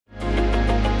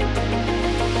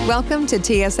Welcome to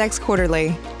TSX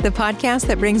Quarterly, the podcast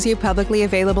that brings you publicly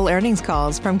available earnings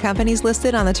calls from companies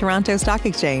listed on the Toronto Stock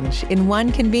Exchange in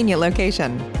one convenient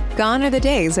location. Gone are the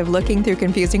days of looking through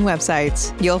confusing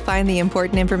websites. You'll find the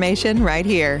important information right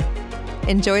here.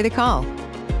 Enjoy the call.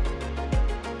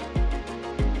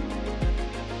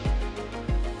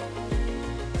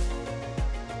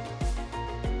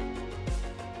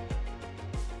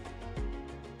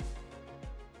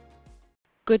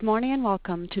 Good morning and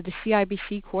welcome to the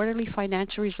CIBC Quarterly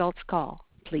Financial Results Call.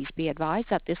 Please be advised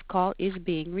that this call is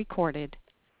being recorded.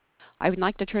 I would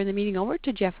like to turn the meeting over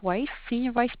to Jeff Weiss,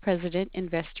 Senior Vice President,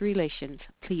 Investor Relations.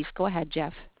 Please go ahead,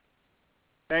 Jeff.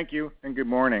 Thank you and good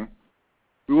morning.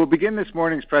 We will begin this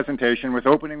morning's presentation with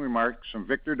opening remarks from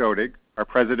Victor Dodig, our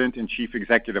President and Chief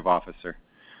Executive Officer.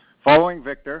 Following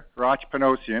Victor, Hratch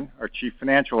Panossian, our Chief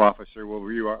Financial Officer, will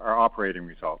review our operating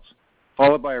results,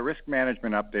 followed by a risk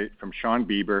management update from Shawn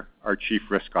Beber, our Chief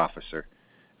Risk Officer.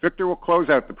 Victor will close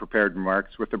out the prepared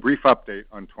remarks with a brief update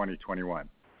on 2021.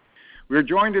 We are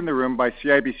joined in the room by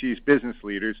CIBC's business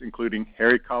leaders, including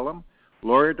Harry Cullum,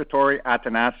 Laura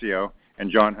Dottori-Attanasio,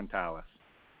 and John Huntalas,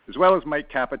 as well as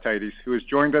Mike Capatides, who has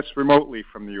joined us remotely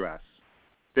from the U.S.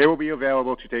 They will be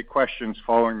available to take questions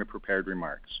following the prepared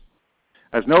remarks.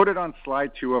 As noted on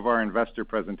slide 2 of our investor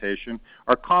presentation,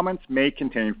 our comments may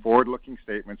contain forward-looking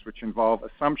statements which involve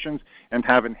assumptions and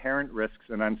have inherent risks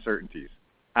and uncertainties.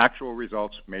 Actual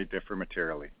results may differ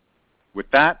materially.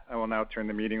 With that, I will now turn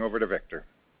the meeting over to Victor.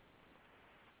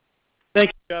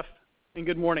 Thanks, Jeff, and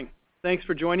good morning. Thanks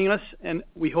for joining us, and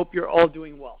we hope you're all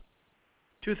doing well.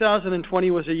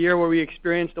 2020 was a year where we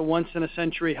experienced a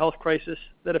once-in-a-century health crisis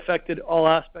that affected all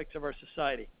aspects of our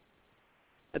society.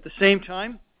 At the same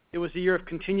time, it was a year of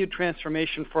continued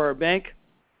transformation for our bank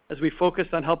as we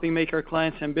focused on helping make our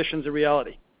clients' ambitions a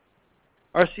reality.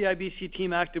 Our CIBC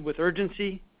team acted with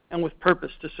urgency and with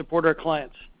purpose to support our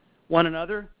clients, one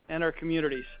another, and our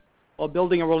communities, while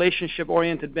building a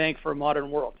relationship-oriented bank for a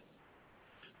modern world.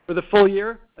 For the full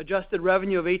year, adjusted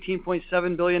revenue of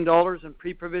 $18.7 billion and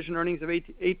pre-provision earnings of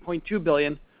 $8.2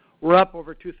 billion were up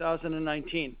over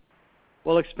 2019,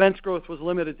 while expense growth was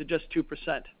limited to just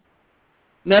 2%.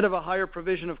 Net of a higher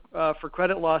provision for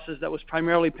credit losses that was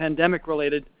primarily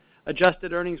pandemic-related,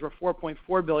 adjusted earnings were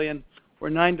 $4.4 billion, or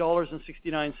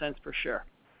 $9.69 per share.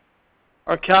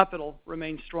 Our capital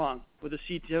remains strong, with a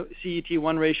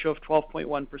CET1 ratio of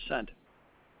 12.1%.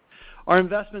 Our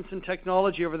investments in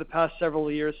technology over the past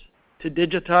several years to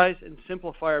digitize and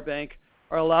simplify our bank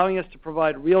are allowing us to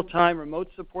provide real-time remote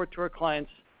support to our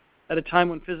clients at a time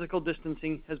when physical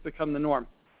distancing has become the norm.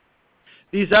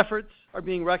 These efforts are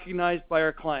being recognized by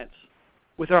our clients,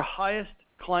 with our highest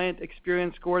client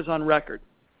experience scores on record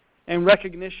and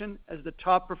recognition as the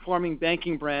top-performing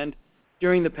banking brand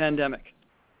during the pandemic.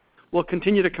 We'll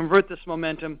continue to convert this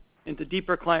momentum into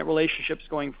deeper client relationships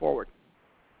going forward.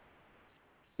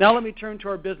 Now let me turn to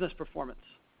our business performance.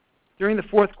 During the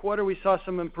fourth quarter, we saw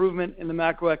some improvement in the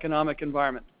macroeconomic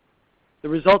environment. The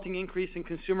resulting increase in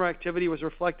consumer activity was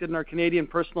reflected in our Canadian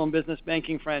personal and business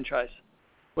banking franchise,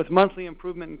 with monthly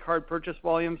improvement in card purchase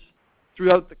volumes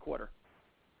throughout the quarter.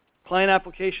 Client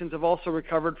applications have also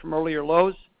recovered from earlier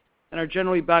lows and are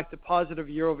generally back to positive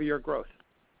year-over-year growth.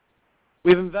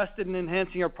 We've invested in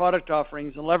enhancing our product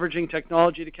offerings and leveraging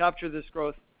technology to capture this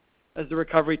growth as the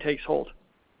recovery takes hold.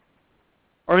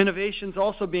 Our innovations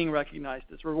also being recognized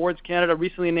as Rewards Canada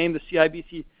recently named the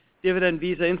CIBC Dividend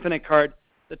Visa Infinite Card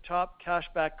the top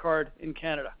cashback card in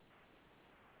Canada.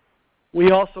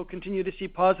 We also continue to see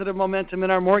positive momentum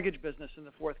in our mortgage business in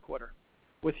the fourth quarter,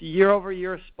 with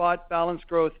year-over-year spot balance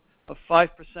growth of 5%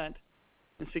 and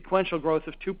sequential growth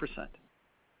of 2%.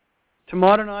 To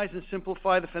modernize and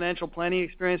simplify the financial planning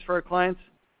experience for our clients,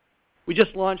 we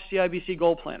just launched CIBC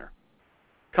Goal Planner.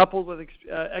 Coupled with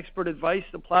expert advice,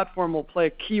 the platform will play a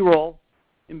key role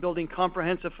in building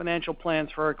comprehensive financial plans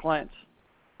for our clients,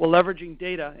 while leveraging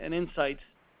data and insights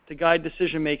to guide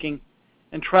decision-making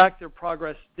and track their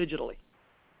progress digitally.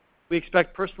 We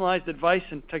expect personalized advice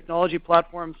and technology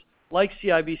platforms like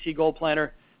CIBC Goal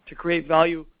Planner to create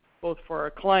value both for our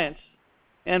clients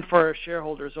and for our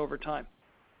shareholders over time.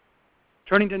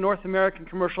 Turning to North American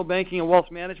commercial banking and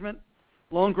wealth management,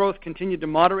 loan growth continued to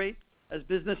moderate as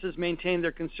businesses maintain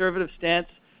their conservative stance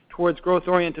towards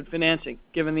growth-oriented financing,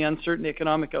 given the uncertain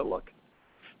economic outlook.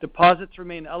 Deposits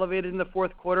remain elevated in the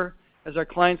fourth quarter as our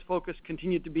clients' focus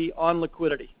continued to be on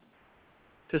liquidity.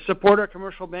 To support our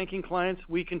commercial banking clients,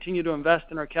 we continue to invest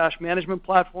in our cash management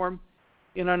platform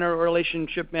and on our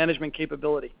relationship management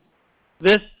capability.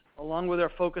 This, along with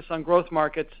our focus on growth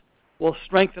markets, will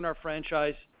strengthen our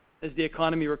franchise as the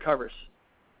economy recovers.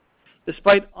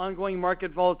 Despite ongoing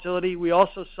market volatility, we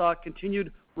also saw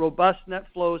continued robust net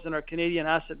flows in our Canadian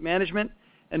asset management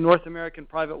and North American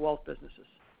private wealth businesses.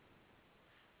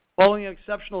 Following an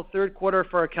exceptional third quarter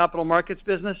for our capital markets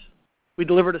business, we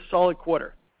delivered a solid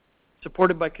quarter,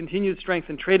 supported by continued strength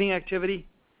in trading activity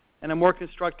and a more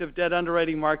constructive debt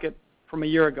underwriting market from a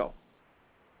year ago.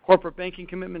 Corporate banking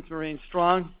commitments remain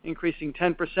strong, increasing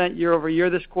 10% year over year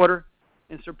this quarter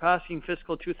and surpassing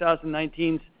fiscal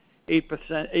 2019's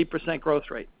 8% growth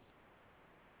rate.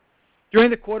 During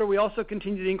the quarter, we also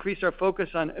continued to increase our focus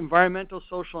on environmental,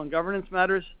 social, and governance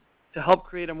matters to help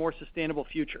create a more sustainable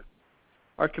future.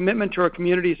 Our commitment to our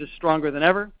communities is stronger than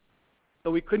ever.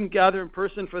 Though we couldn't gather in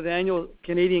person for the annual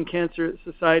Canadian Cancer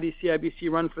Society CIBC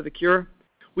Run for the Cure,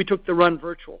 we took the run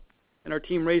virtual, and our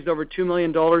team raised over $2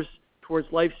 million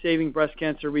towards life-saving breast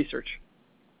cancer research.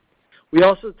 We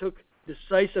also took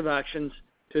decisive actions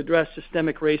to address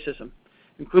systemic racism,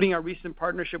 including our recent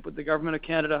partnership with the Government of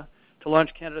Canada to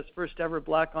launch Canada's first ever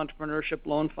Black Entrepreneurship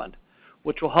Loan Fund,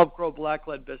 which will help grow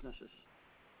Black-led businesses.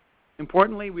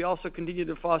 Importantly, we also continue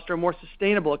to foster a more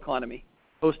sustainable economy,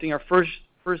 hosting our first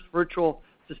virtual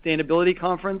sustainability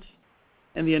conference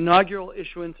and the inaugural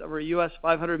issuance of our U.S.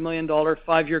 $500 million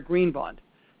 5-year green bond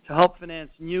to help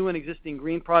finance new and existing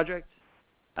green projects,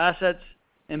 assets,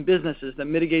 and businesses that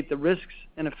mitigate the risks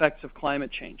and effects of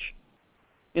climate change.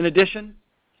 In addition,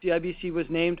 CIBC was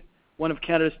named one of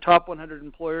Canada's top 100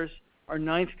 employers, our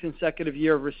 9th consecutive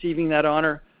year of receiving that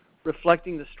honor,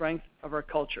 reflecting the strength of our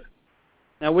culture.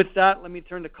 Now with that, let me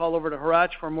turn the call over to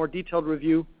Hratch for a more detailed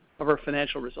review of our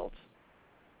financial results.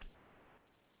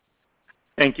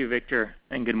 Thank you, Victor,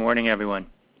 and good morning, everyone.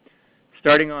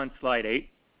 Starting on slide 8,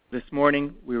 this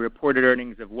morning we reported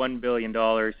earnings of $1 billion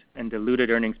and diluted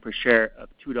earnings per share of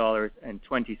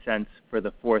 $2.20 for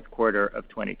the fourth quarter of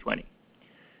 2020.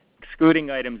 Excluding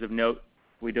items of note,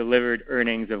 we delivered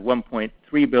earnings of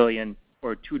 $1.3 billion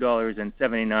or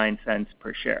 $2.79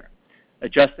 per share.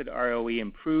 Adjusted ROE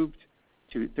improved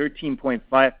to 13.5%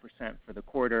 for the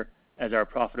quarter as our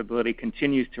profitability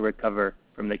continues to recover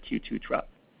from the Q2 trough.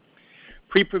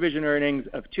 Pre-provision earnings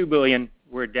of $2 billion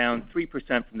were down 3%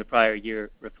 from the prior year,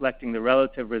 reflecting the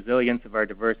relative resilience of our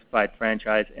diversified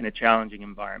franchise in a challenging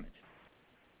environment.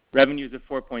 Revenues of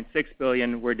 $4.6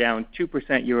 billion were down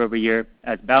 2% year over year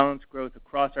as balanced growth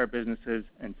across our businesses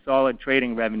and solid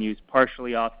trading revenues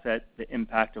partially offset the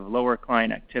impact of lower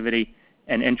client activity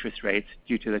and interest rates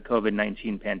due to the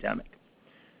COVID-19 pandemic.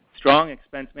 Strong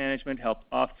expense management helped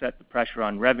offset the pressure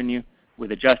on revenue,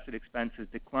 with adjusted expenses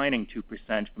declining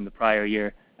 2% from the prior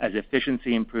year as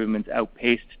efficiency improvements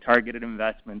outpaced targeted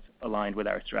investments aligned with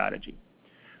our strategy.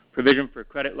 Provision for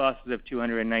credit losses of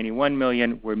 $291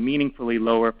 million were meaningfully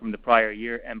lower from the prior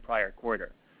year and prior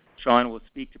quarter. Sean will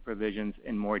speak to provisions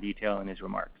in more detail in his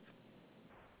remarks.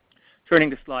 Turning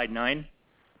to slide 9,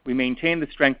 we maintained the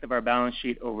strength of our balance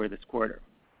sheet over this quarter.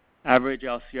 Average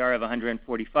LCR of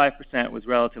 145% was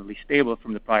relatively stable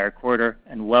from the prior quarter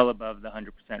and well above the 100%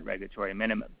 regulatory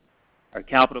minimum. Our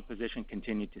capital position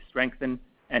continued to strengthen,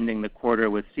 ending the quarter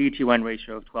with CET1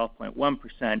 ratio of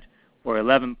 12.1%, or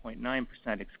 11.9%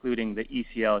 excluding the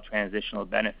ECL transitional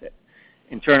benefit.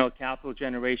 Internal capital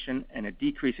generation and a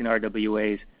decrease in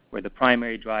RWAs were the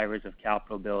primary drivers of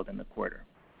capital build in the quarter.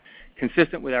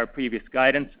 Consistent with our previous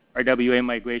guidance, RWA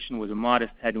migration was a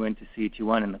modest headwind to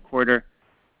CET1 in the quarter,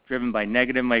 driven by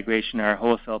negative migration in our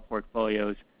wholesale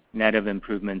portfolios, net of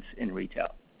improvements in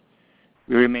retail.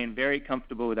 We remain very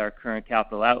comfortable with our current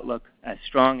capital outlook as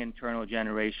strong internal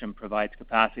generation provides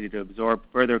capacity to absorb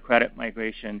further credit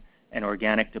migration and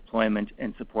organic deployment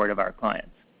in support of our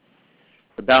clients.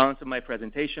 The balance of my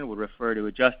presentation will refer to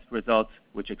adjusted results,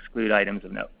 which exclude items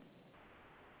of note.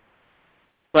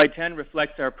 Slide 10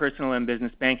 reflects our personal and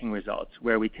business banking results,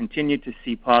 where we continue to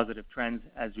see positive trends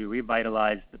as we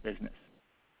revitalize the business.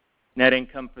 Net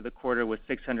income for the quarter was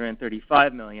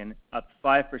 $635 million, up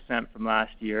 5% from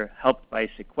last year, helped by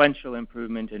sequential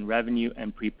improvement in revenue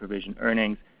and pre-provision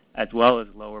earnings, as well as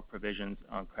lower provisions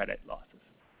on credit losses.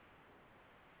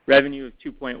 Revenue of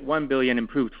 $2.1 billion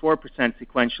improved 4%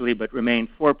 sequentially, but remained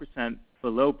 4%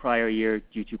 below prior year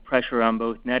due to pressure on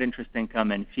both net interest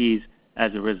income and fees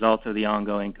as a result of the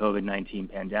ongoing COVID-19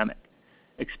 pandemic.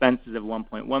 Expenses of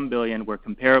 $1.1 billion were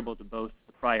comparable to both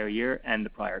the prior year and the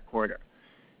prior quarter.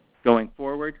 Going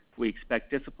forward, we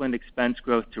expect disciplined expense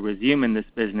growth to resume in this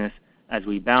business as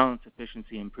we balance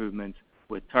efficiency improvements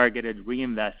with targeted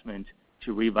reinvestment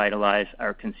to revitalize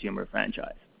our consumer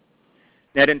franchise.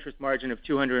 Net interest margin of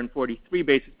 243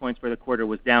 basis points for the quarter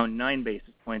was down 9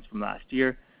 basis points from last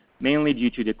year, mainly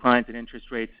due to declines in interest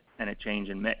rates and a change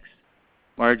in mix.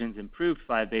 Margins improved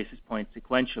 5 basis points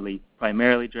sequentially,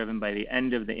 primarily driven by the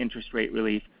end of the interest rate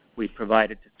relief we've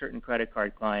provided to certain credit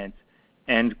card clients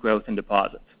and growth in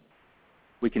deposits.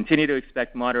 We continue to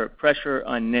expect moderate pressure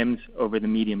on NIMs over the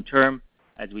medium term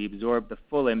as we absorb the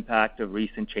full impact of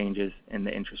recent changes in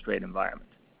the interest rate environment.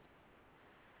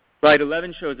 Slide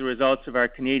 11 shows the results of our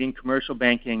Canadian commercial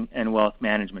banking and wealth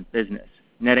management business.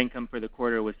 Net income for the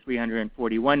quarter was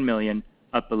 $341 million,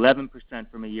 up 11%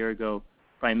 from a year ago,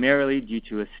 primarily due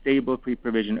to a stable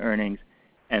pre-provision earnings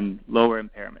and lower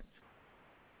impairments.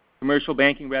 Commercial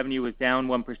banking revenue was down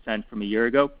 1% from a year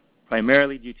ago,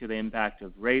 primarily due to the impact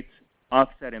of rates,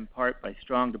 offset in part by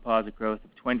strong deposit growth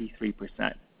of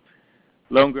 23%.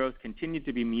 Loan growth continued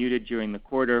to be muted during the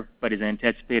quarter, but is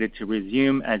anticipated to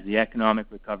resume as the economic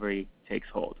recovery takes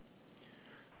hold.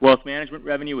 Wealth management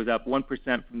revenue was up 1%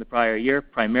 from the prior year,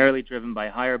 primarily driven by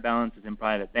higher balances in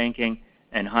private banking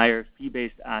and higher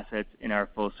fee-based assets in our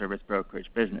full-service brokerage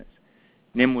business.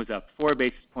 NIM was up 4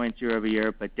 basis points year over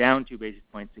year, but down 2 basis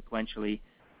points sequentially,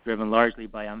 driven largely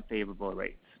by unfavorable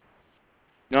rates.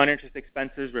 Non-interest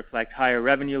expenses reflect higher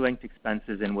revenue-linked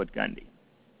expenses in Wood Gundy.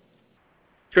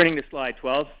 Turning to slide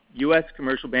 12, U.S.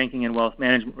 commercial banking and wealth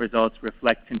management results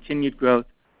reflect continued growth,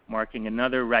 marking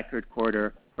another record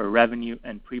quarter for revenue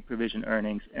and pre-provision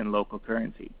earnings in local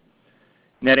currency.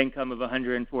 Net income of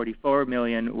 $144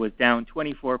 million was down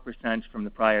 24% from the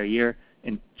prior year,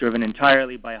 and driven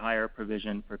entirely by higher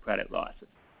provision for credit losses.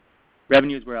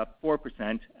 Revenues were up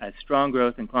 4% as strong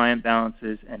growth in client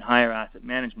balances and higher asset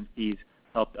management fees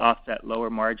helped offset lower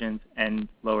margins and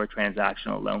lower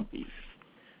transactional loan fees.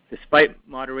 Despite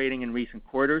moderating in recent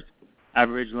quarters,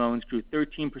 average loans grew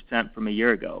 13% from a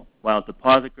year ago, while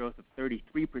deposit growth of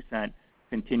 33%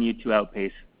 continued to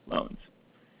outpace loans.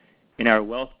 In our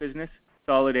wealth business,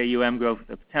 solid AUM growth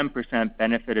of 10%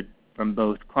 benefited from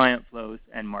both client flows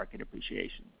and market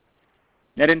appreciation.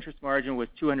 Net interest margin was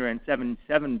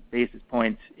 277 basis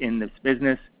points in this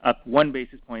business, up 1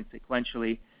 basis point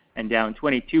sequentially and down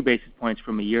 22 basis points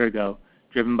from a year ago,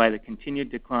 driven by the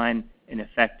continued decline in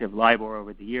effective LIBOR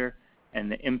over the year and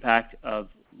the impact of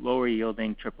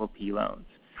lower-yielding PPP loans.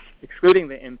 Excluding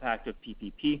the impact of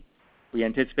PPP, we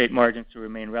anticipate margins to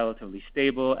remain relatively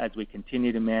stable as we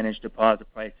continue to manage deposit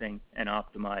pricing and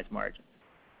optimize margins.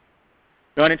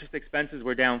 Non-interest expenses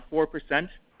were down 4%,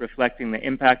 reflecting the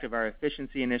impact of our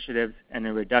efficiency initiatives and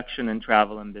a reduction in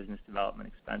travel and business development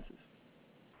expenses.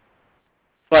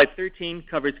 Slide 13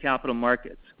 covers capital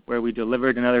markets, where we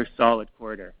delivered another solid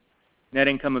quarter. Net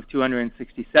income of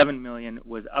 $267 million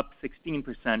was up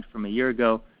 16% from a year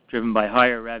ago, driven by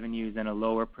higher revenues and a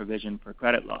lower provision for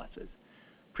credit losses.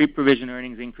 Pre-provision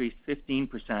earnings increased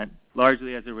 15%,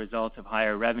 largely as a result of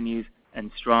higher revenues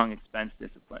and strong expense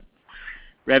discipline.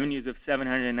 Revenues of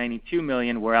 $792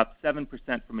 million were up 7%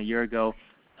 from a year ago,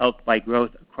 helped by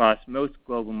growth across most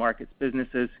global markets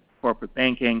businesses, corporate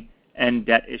banking, and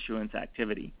debt issuance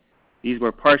activity. These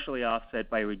were partially offset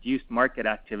by reduced market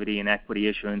activity in equity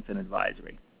issuance and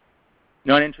advisory.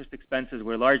 Non-interest expenses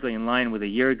were largely in line with a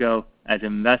year ago as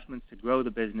investments to grow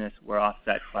the business were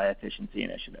offset by efficiency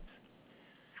initiatives.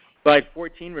 Slide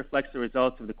 14 reflects the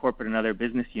results of the corporate and other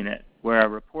business unit, where our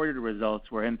reported results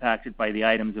were impacted by the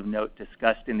items of note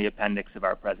discussed in the appendix of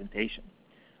our presentation.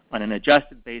 On an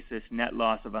adjusted basis, net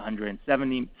loss of $107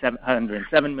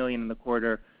 million in the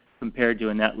quarter compared to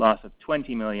a net loss of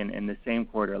 $20 million in the same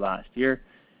quarter last year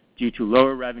due to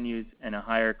lower revenues and a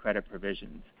higher credit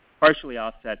provisions, partially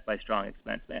offset by strong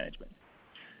expense management.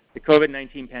 The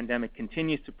COVID-19 pandemic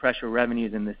continues to pressure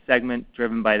revenues in this segment,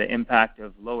 driven by the impact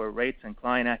of lower rates and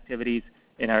client activities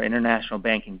in our international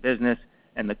banking business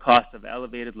and the cost of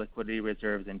elevated liquidity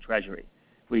reserves in Treasury.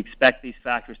 We expect these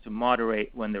factors to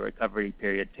moderate when the recovery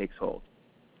period takes hold.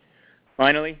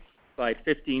 Finally, slide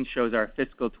 15 shows our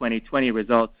fiscal 2020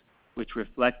 results, which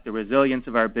reflect the resilience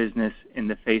of our business in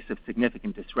the face of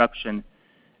significant disruption,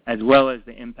 as well as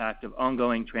the impact of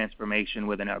ongoing transformation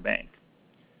within our bank.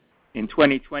 In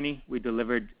 2020, we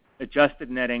delivered adjusted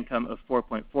net income of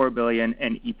 $4.4 billion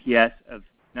and EPS of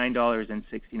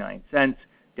 $9.69,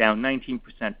 down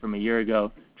 19% from a year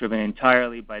ago, driven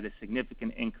entirely by the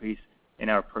significant increase in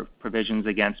our provisions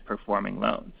against performing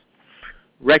loans.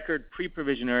 Record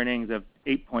pre-provision earnings of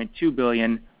 $8.2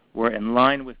 billion were in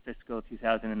line with fiscal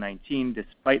 2019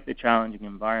 despite the challenging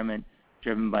environment,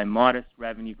 driven by modest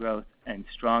revenue growth and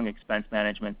strong expense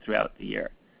management throughout the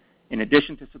year. In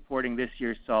addition to supporting this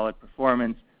year's solid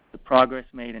performance, the progress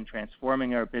made in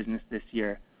transforming our business this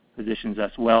year positions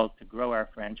us well to grow our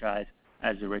franchise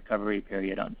as the recovery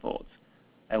period unfolds.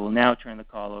 I will now turn the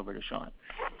call over to Shawn.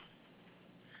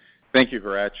 Thank you,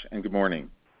 Hratch, and good morning.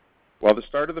 While the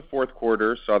start of the fourth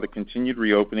quarter saw the continued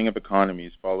reopening of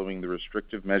economies following the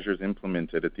restrictive measures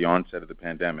implemented at the onset of the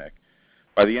pandemic,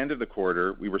 by the end of the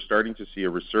quarter, we were starting to see a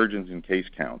resurgence in case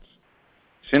counts.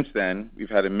 Since then, we've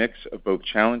had a mix of both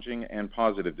challenging and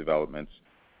positive developments,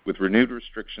 with renewed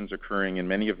restrictions occurring in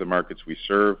many of the markets we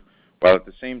serve, while at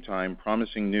the same time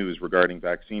promising news regarding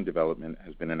vaccine development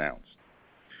has been announced.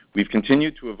 We've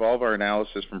continued to evolve our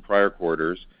analysis from prior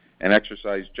quarters and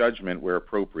exercise judgment where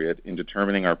appropriate in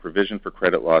determining our provision for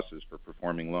credit losses for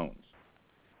performing loans.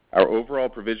 Our overall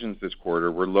provisions this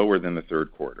quarter were lower than the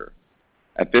third quarter.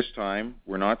 At this time,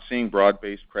 we're not seeing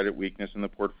broad-based credit weakness in the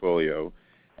portfolio,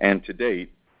 and to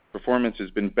date, performance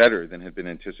has been better than had been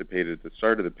anticipated at the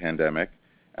start of the pandemic,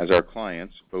 as our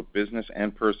clients, both business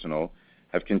and personal,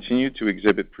 have continued to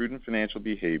exhibit prudent financial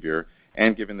behavior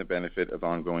and given the benefit of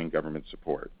ongoing government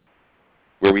support.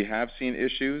 Where we have seen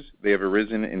issues, they have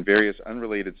arisen in various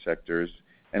unrelated sectors,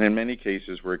 and in many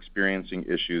cases were experiencing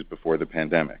issues before the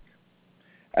pandemic.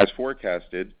 As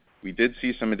forecasted, we did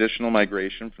see some additional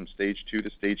migration from Stage 2 to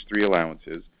Stage 3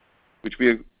 allowances, which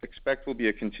we expect will be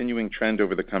a continuing trend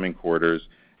over the coming quarters,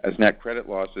 as net credit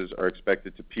losses are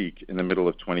expected to peak in the middle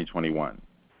of 2021.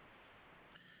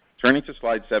 Turning to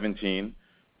slide 17,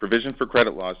 provision for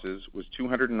credit losses was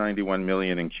 $291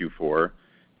 million in Q4,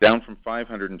 down from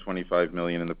 $525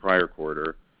 million in the prior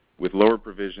quarter, with lower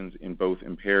provisions in both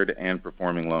impaired and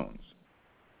performing loans.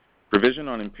 Provision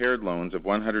on impaired loans of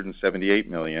 $178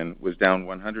 million was down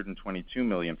 $122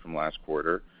 million from last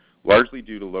quarter, largely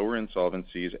due to lower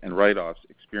insolvencies and write-offs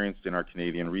experienced in our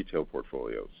Canadian retail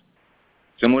portfolios.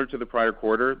 Similar to the prior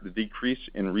quarter, the decrease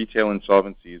in retail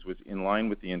insolvencies was in line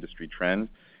with the industry trend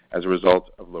as a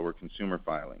result of lower consumer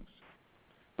filings.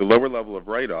 The lower level of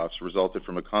write-offs resulted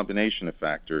from a combination of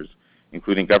factors,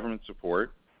 including government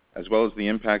support, as well as the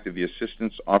impact of the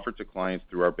assistance offered to clients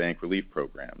through our bank relief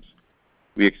programs.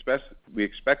 We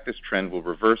expect this trend will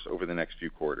reverse over the next few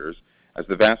quarters, as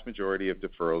the vast majority of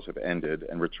deferrals have ended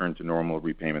and returned to normal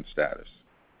repayment status.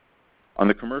 On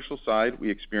the commercial side, we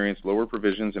experienced lower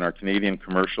provisions in our Canadian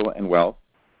commercial and wealth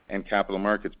and capital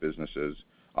markets businesses,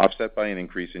 offset by an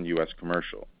increase in U.S.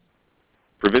 commercial.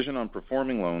 Provision on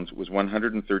performing loans was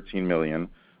 $113 million,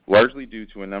 largely due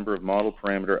to a number of model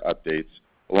parameter updates,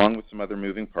 along with some other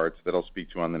moving parts that I'll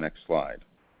speak to on the next slide.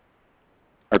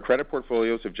 Our credit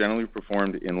portfolios have generally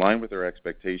performed in line with our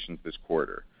expectations this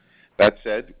quarter. That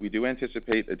said, we do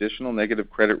anticipate additional negative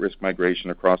credit risk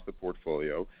migration across the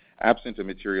portfolio, absent a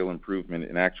material improvement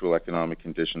in actual economic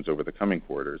conditions over the coming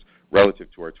quarters relative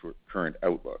to our current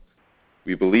outlook.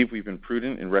 We believe we've been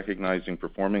prudent in recognizing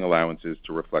performing allowances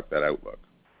to reflect that outlook.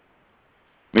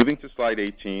 Moving to slide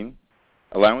 18,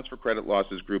 allowance for credit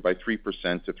losses grew by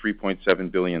 3% to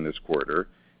 $3.7 billion this quarter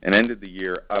and ended the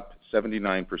year up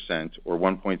 79%, or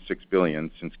 $1.6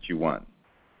 billion, since Q1.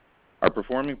 Our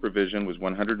performing provision was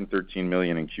 $113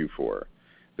 million in Q4.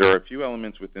 There are a few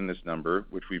elements within this number,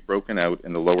 which we've broken out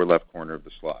in the lower left corner of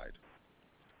the slide.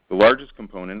 The largest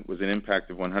component was an impact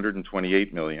of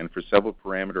 $128 million for several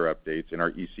parameter updates in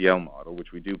our ECL model,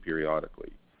 which we do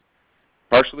periodically.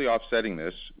 Partially offsetting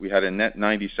this, we had a net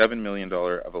 $97 million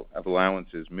of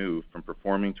allowances move from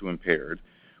performing to impaired,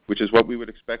 which is what we would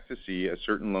expect to see as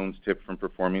certain loans tip from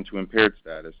performing to impaired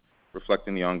status,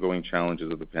 reflecting the ongoing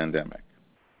challenges of the pandemic.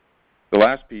 The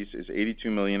last piece is $82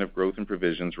 million of growth in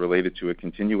provisions related to a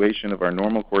continuation of our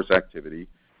normal course activity,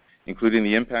 including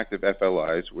the impact of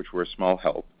FLIs, which were a small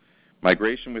help,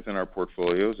 migration within our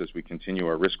portfolios as we continue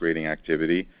our risk rating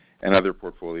activity, and other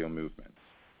portfolio movements.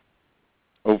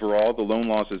 Overall, the loan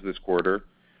losses this quarter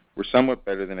were somewhat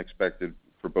better than expected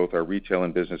for both our retail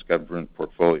and business government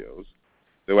portfolios,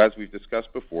 though as we've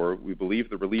discussed before, we believe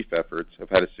the relief efforts have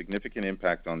had a significant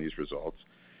impact on these results,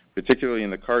 particularly in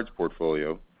the cards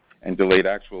portfolio, and delayed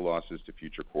actual losses to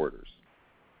future quarters.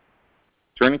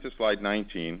 Turning to slide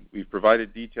 19, we've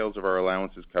provided details of our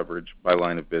allowances coverage by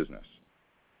line of business.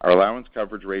 Our allowance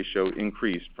coverage ratio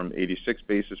increased from 86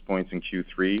 basis points in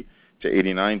Q3 to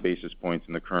 89 basis points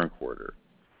in the current quarter.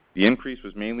 The increase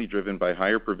was mainly driven by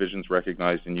higher provisions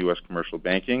recognized in U.S. commercial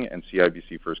banking and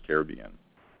CIBC First Caribbean.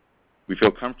 We feel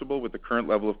comfortable with the current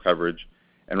level of coverage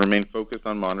and remain focused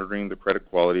on monitoring the credit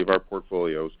quality of our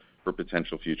portfolios for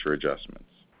potential future adjustments.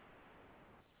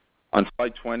 On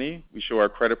slide 20, we show our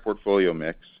credit portfolio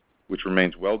mix, which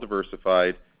remains well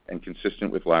diversified and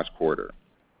consistent with last quarter.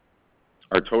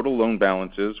 Our total loan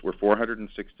balances were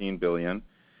 $416 billion,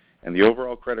 and the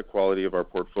overall credit quality of our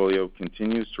portfolio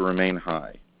continues to remain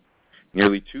high.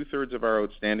 Nearly two-thirds of our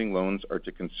outstanding loans are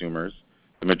to consumers,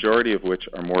 the majority of which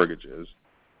are mortgages,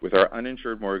 with our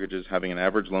uninsured mortgages having an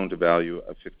average loan-to-value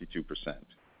of 52%.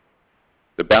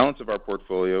 The balance of our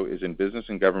portfolio is in business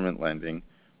and government lending,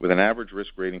 with an average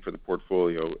risk rating for the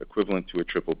portfolio equivalent to a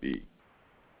BBB.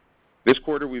 This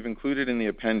quarter, we've included in the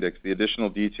appendix the additional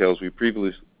details we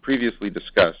previously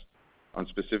discussed on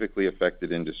specifically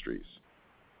affected industries.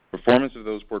 Performance of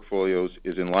those portfolios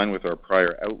is in line with our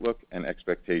prior outlook and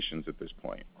expectations at this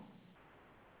point.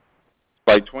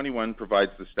 Slide 21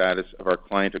 provides the status of our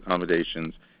client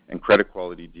accommodations and credit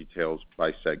quality details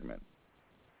by segment.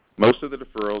 Most of the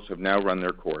deferrals have now run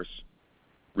their course.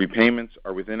 Repayments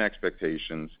are within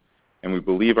expectations, and we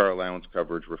believe our allowance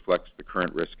coverage reflects the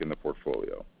current risk in the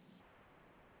portfolio.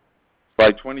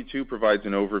 Slide 22 provides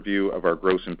an overview of our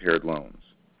gross impaired loans.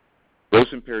 Gross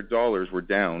impaired dollars were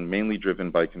down, mainly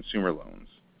driven by consumer loans.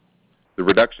 The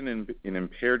reduction in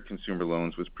impaired consumer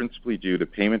loans was principally due to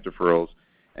payment deferrals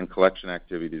and collection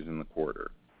activities in the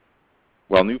quarter.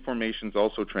 While new formations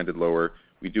also trended lower,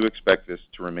 we do expect this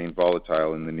to remain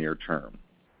volatile in the near term.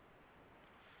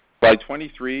 Slide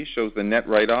 23 shows the net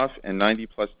write-off and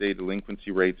 90-plus day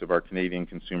delinquency rates of our Canadian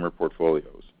consumer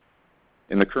portfolios.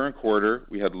 In the current quarter,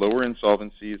 we had lower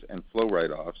insolvencies and flow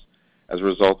write-offs as a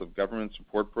result of government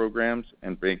support programs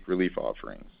and bank relief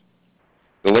offerings.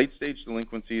 The late-stage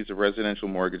delinquencies of residential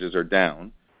mortgages are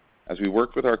down as we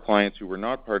work with our clients who were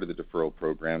not part of the deferral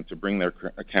program to bring their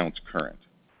accounts current.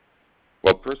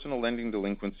 While personal lending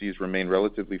delinquencies remain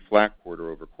relatively flat quarter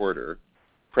over quarter,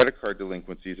 credit card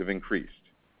delinquencies have increased.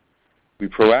 We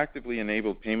proactively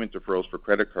enabled payment deferrals for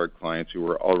credit card clients who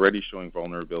were already showing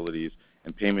vulnerabilities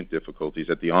and payment difficulties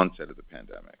at the onset of the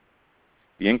pandemic.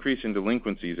 The increase in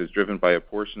delinquencies is driven by a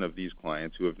portion of these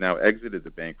clients who have now exited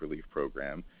the bank relief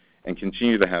program and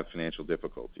continue to have financial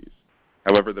difficulties.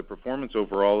 However, the performance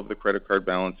overall of the credit card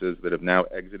balances that have now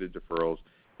exited deferrals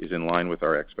is in line with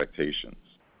our expectations.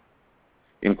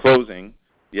 In closing,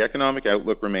 the economic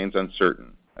outlook remains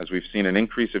uncertain, as we've seen an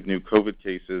increase of new COVID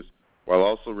cases while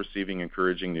also receiving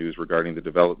encouraging news regarding the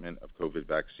development of COVID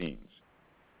vaccines.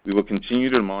 We will continue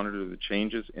to monitor the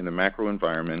changes in the macro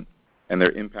environment and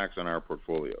their impacts on our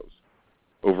portfolios.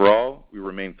 Overall, we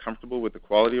remain comfortable with the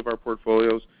quality of our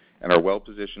portfolios and are well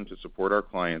positioned to support our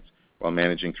clients while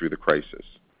managing through the crisis.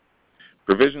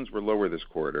 Provisions were lower this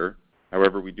quarter.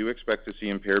 However, we do expect to see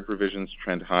impaired provisions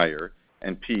trend higher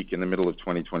and peak in the middle of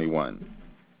 2021.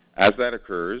 As that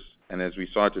occurs, and as we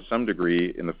saw to some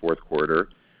degree in the fourth quarter,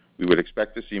 we would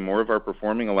expect to see more of our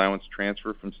performing allowance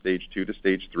transfer from Stage 2 to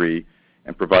Stage 3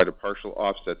 and provide a partial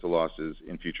offset to losses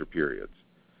in future periods.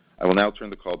 I will now turn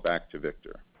the call back to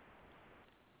Victor.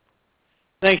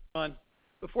 Thanks, John.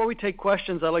 Before we take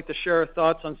questions, I'd like to share our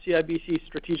thoughts on CIBC's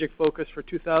strategic focus for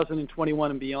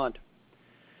 2021 and beyond.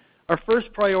 Our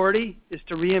first priority is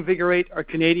to reinvigorate our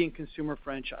Canadian consumer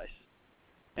franchise,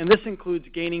 and this includes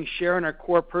gaining share in our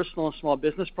core personal and small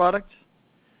business products,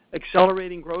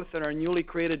 accelerating growth in our newly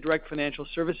created direct financial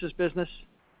services business,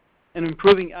 and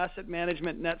improving asset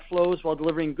management net flows while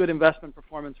delivering good investment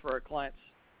performance for our clients.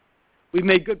 We've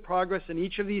made good progress in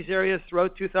each of these areas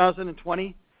throughout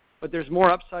 2020, but there's more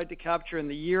upside to capture in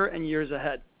the year and years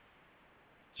ahead.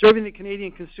 Serving the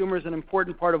Canadian consumer is an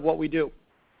important part of what we do,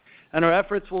 and our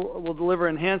efforts will deliver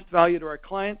enhanced value to our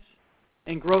clients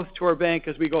and growth to our bank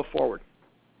as we go forward.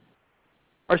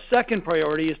 Our second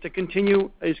priority is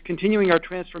continuing our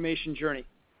transformation journey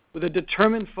with a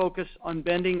determined focus on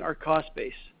bending our cost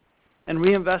base and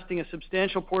reinvesting a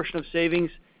substantial portion of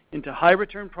savings into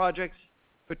high-return projects,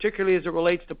 particularly as it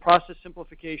relates to process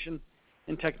simplification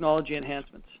and technology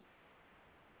enhancements.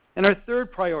 And our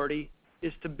third priority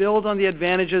is to build on the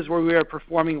advantages where we are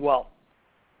performing well,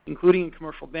 including in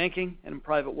commercial banking and in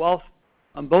private wealth,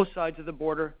 on both sides of the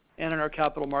border, and in our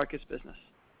capital markets business.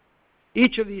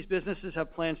 Each of these businesses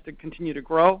have plans to continue to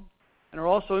grow and are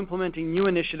also implementing new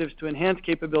initiatives to enhance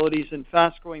capabilities in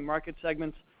fast-growing market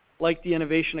segments like the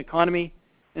innovation economy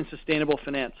and sustainable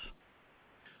finance.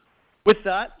 With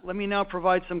that, let me now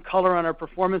provide some color on our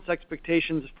performance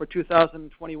expectations for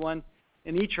 2021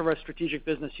 in each of our strategic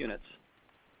business units.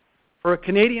 For a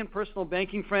Canadian personal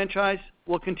banking franchise,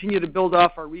 we'll continue to build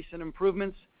off our recent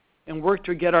improvements and work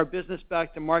to get our business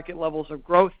back to market levels of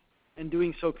growth and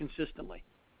doing so consistently.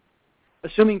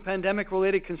 Assuming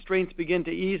pandemic-related constraints begin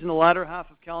to ease in the latter half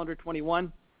of calendar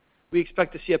 21, we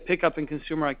expect to see a pickup in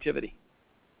consumer activity.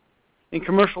 In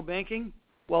commercial banking,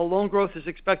 while loan growth is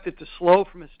expected to slow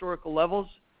from historical levels,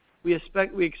 we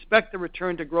expect a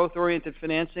return to growth-oriented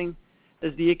financing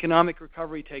as the economic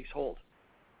recovery takes hold.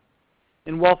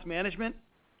 In wealth management,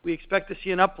 we expect to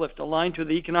see an uplift aligned to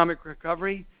the economic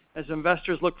recovery as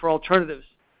investors look for alternatives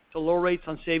to low rates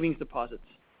on savings deposits.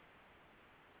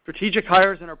 Strategic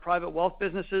hires in our private wealth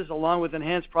businesses, along with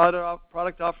enhanced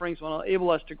product offerings, will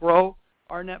enable us to grow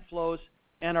our net flows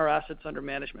and our assets under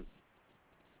management.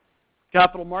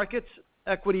 Capital markets,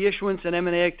 equity issuance, and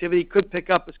M&A activity could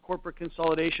pick up as corporate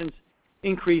consolidations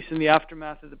increase in the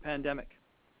aftermath of the pandemic.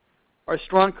 Our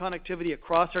strong connectivity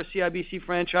across our CIBC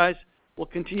franchise will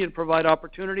continue to provide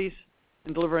opportunities,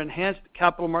 and deliver enhanced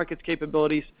capital markets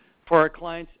capabilities for our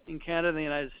clients in Canada and the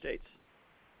United States.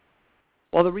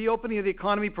 While the reopening of the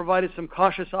economy provided some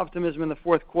cautious optimism in the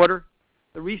fourth quarter,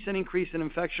 the recent increase in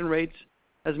infection rates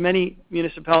has many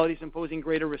municipalities imposing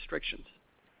greater restrictions,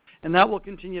 and that will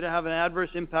continue to have an adverse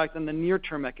impact on the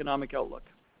near-term economic outlook.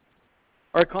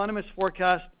 Our economist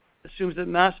forecast assumes that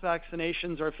mass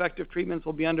vaccinations or effective treatments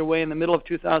will be underway in the middle of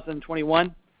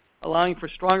 2021, allowing for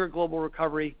stronger global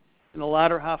recovery in the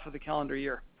latter half of the calendar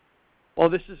year. While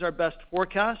this is our best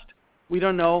forecast, we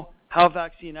don't know how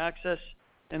vaccine access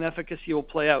and efficacy will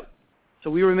play out. So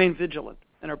we remain vigilant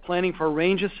and are planning for a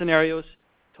range of scenarios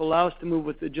to allow us to move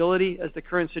with agility as the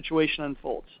current situation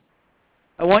unfolds.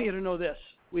 I want you to know this.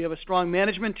 We have a strong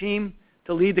management team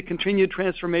to lead the continued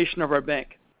transformation of our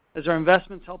bank as our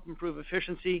investments help improve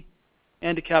efficiency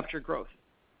and to capture growth.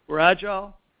 We're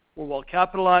agile, we're well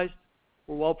capitalized,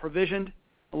 we're well provisioned,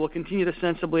 and we'll continue to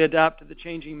sensibly adapt to the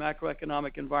changing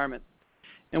macroeconomic environment.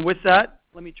 And with that,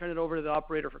 let me turn it over to the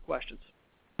operator for questions.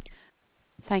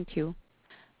 Thank you.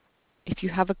 If you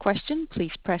have a question,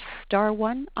 please press star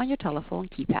 1 on your telephone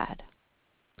keypad.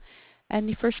 And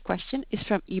the first question is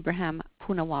from Ebrahim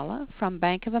Poonawala from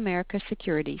Bank of America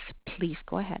Securities. Please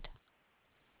go ahead.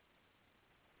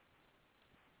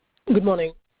 Good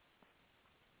morning.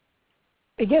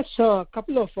 I guess a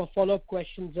couple of follow-up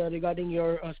questions regarding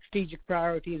your strategic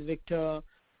priorities, Victor,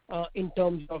 in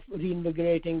terms of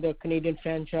reinvigorating the Canadian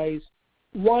franchise.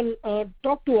 One,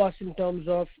 talk to us in terms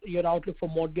of your outlook for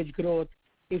mortgage growth.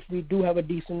 If we do have a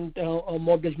decent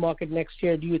mortgage market next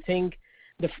year, do you think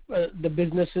the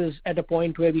business is at a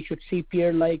point where we should see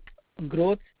peer-like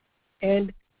growth?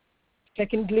 And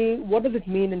secondly, what does it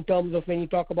mean in terms of when you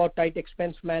talk about tight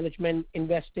expense management,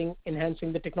 investing,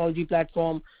 enhancing the technology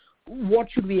platform? What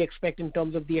should we expect in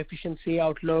terms of the efficiency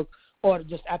outlook or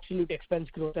just absolute expense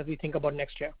growth as we think about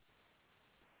next year?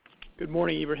 Good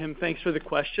morning, Ibrahim. Thanks for the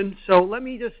question. So let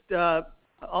me just,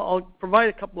 I'll provide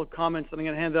a couple of comments, and I'm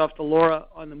going to hand it off to Laura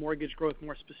on the mortgage growth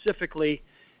more specifically,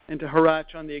 and to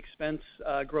Hratch on the expense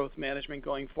growth management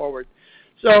going forward.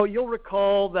 So you'll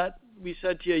recall that we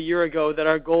said to you a year ago that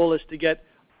our goal is to get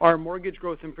our mortgage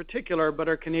growth in particular, but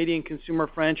our Canadian consumer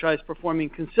franchise performing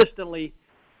consistently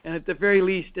and at the very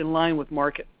least in line with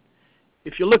market.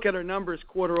 If you look at our numbers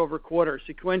quarter over quarter,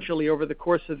 sequentially over the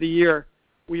course of the year,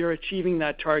 we are achieving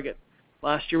that target.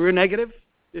 Last year we were negative.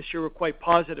 This year we're quite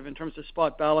positive in terms of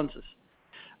spot balances.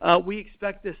 We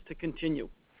expect this to continue.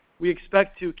 We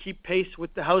expect to keep pace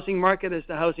with the housing market as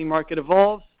the housing market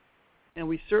evolves, and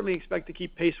we certainly expect to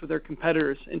keep pace with our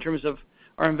competitors in terms of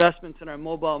our investments in our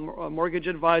mobile mortgage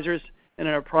advisors and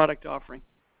in our product offering.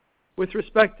 With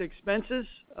respect to expenses,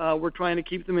 we're trying to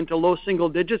keep them into low single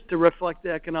digits to reflect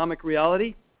the economic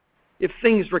reality. If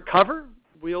things recover,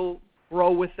 we'll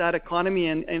grow with that economy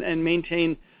and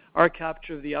maintain our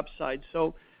capture of the upside.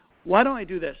 So why don't I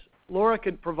do this? Laura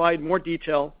could provide more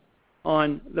detail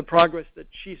on the progress that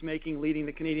she's making leading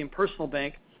the Canadian Personal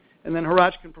Bank, and then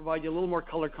Hratch can provide you a little more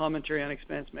color commentary on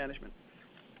expense management.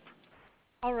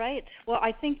 All right. Well,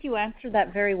 I think you answered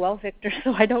that very well, Victor,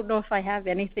 so I don't know if I have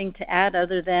anything to add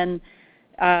other than,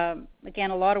 again,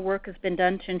 a lot of work has been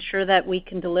done to ensure that we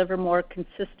can deliver more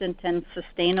consistent and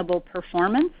sustainable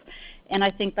performance, and I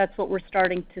think that's what we're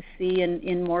starting to see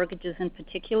in mortgages in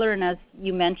particular. And as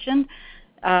you mentioned,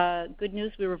 good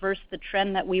news, we reversed the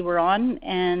trend that we were on,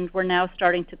 and we're now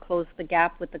starting to close the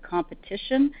gap with the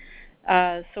competition.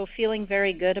 So feeling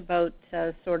very good about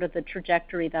sort of the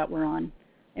trajectory that we're on.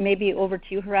 And maybe over to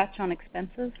you, Hratch, on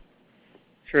expenses.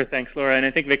 Sure, thanks, Laura. And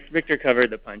I think Victor covered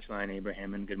the punchline,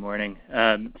 Ibrahim, and good morning.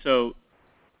 So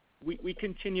we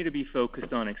continue to be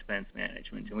focused on expense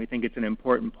management, and we think it's an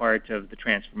important part of the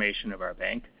transformation of our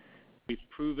bank. We've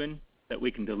proven that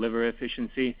we can deliver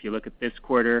efficiency. If you look at this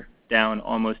quarter, down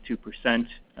almost 2%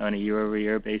 on a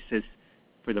year-over-year basis.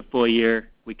 For the full year,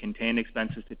 we contained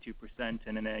expenses to 2%,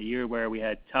 and in a year where we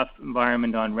had tough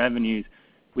environment on revenues,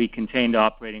 we contained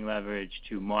operating leverage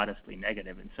to modestly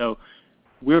negative. And so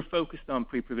we're focused on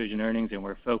pre-provision earnings, and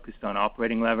we're focused on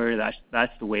operating leverage.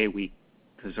 That's the way we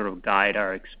sort of guide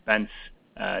our expense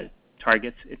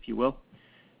targets, if you will.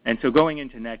 And so going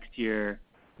into next year,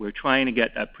 we're trying to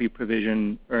get that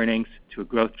pre-provision earnings to a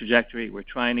growth trajectory. We're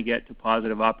trying to get to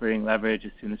positive operating leverage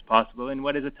as soon as possible in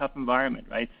what is a tough environment,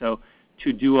 right? So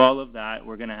to do all of that,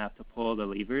 we're going to have to pull the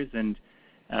levers. And,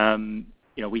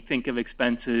 we think of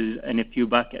expenses in a few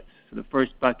buckets. So the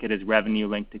first bucket is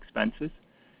revenue-linked expenses.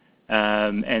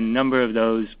 And a number of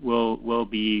those will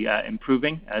be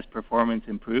improving as performance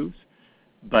improves.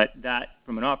 But that,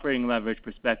 from an operating leverage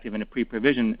perspective and a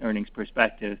pre-provision earnings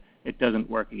perspective, it doesn't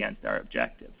work against our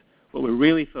objectives. What we're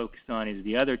really focused on is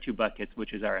the other two buckets,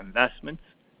 which is our investments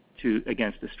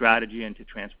against the strategy and to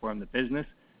transform the business,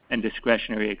 and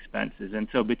discretionary expenses. And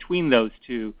so between those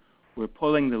two, we're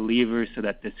pulling the levers so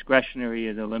that discretionary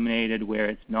is eliminated where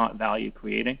it's not value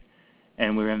creating,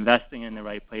 and we're investing in the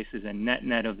right places, and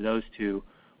net of those two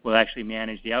will actually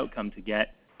manage the outcome to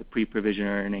get the pre-provision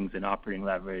earnings and operating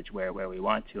leverage where we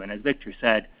want to. And as Victor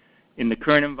said, in the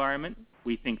current environment,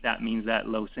 we think that means that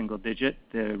low single digit.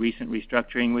 The recent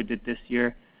restructuring we did this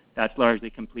year, that's largely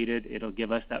completed. It'll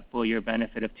give us that full year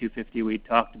benefit of 250 we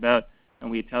talked about, and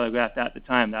we telegraphed at the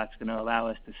time that's going to allow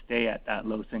us to stay at that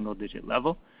low single digit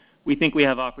level. We think we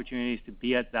have opportunities to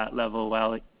be at that level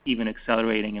while even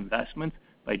accelerating investments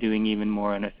by doing even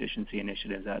more on efficiency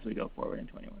initiatives as we go forward in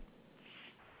 21.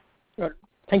 Good.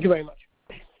 Thank you very much.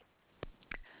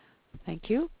 Thank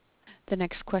you. The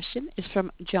next question is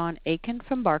from John Aiken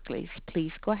from Barclays.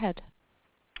 Please go ahead.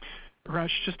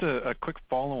 Raj, just a quick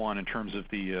follow-on in terms of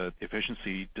the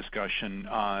efficiency discussion.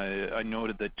 I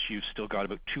noted that you've still got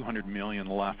about $200 million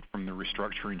left from the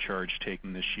restructuring charge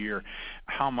taken this year.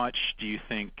 How much do you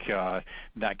think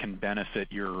that can benefit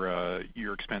your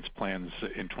expense plans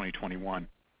in 2021?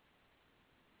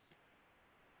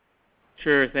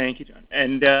 Sure, thank you, John.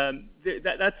 And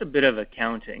that's a bit of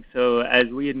accounting. So as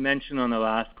we had mentioned on the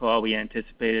last call, we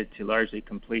anticipated to largely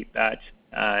complete that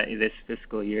this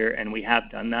fiscal year, and we have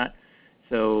done that.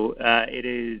 So it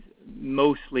is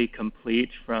mostly complete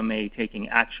from a taking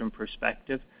action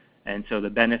perspective, and so the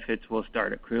benefits will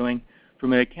start accruing.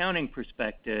 From an accounting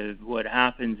perspective, what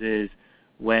happens is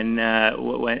when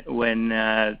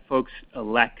folks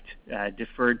elect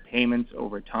deferred payments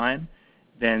over time,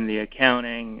 then the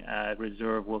accounting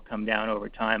reserve will come down over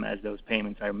time as those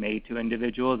payments are made to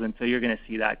individuals, and so you're going to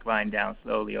see that grind down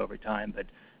slowly over time, but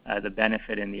the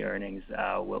benefit in the earnings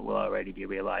will already be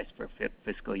realized for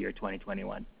fiscal year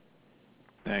 2021.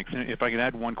 Thanks. And if I could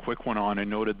add one quick one on, I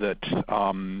noted that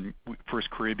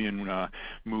First Caribbean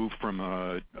moved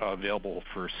from available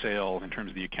for sale in terms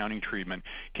of the accounting treatment.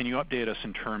 Can you update us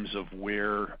in terms of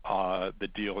where the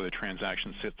deal or the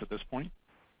transaction sits at this point?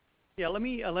 Yeah, let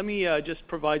me just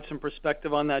provide some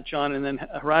perspective on that, John, and then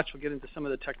Hratch will get into some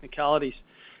of the technicalities.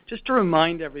 Just to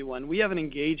remind everyone, we have an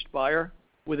engaged buyer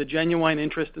with a genuine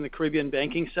interest in the Caribbean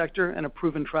banking sector and a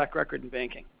proven track record in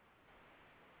banking.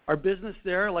 Our business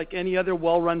there, like any other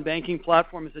well-run banking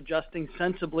platform, is adjusting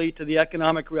sensibly to the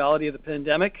economic reality of the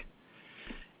pandemic,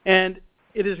 and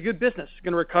it is a good business. It's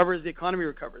going to recover as the economy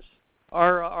recovers.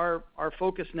 Our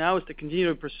focus now is to continue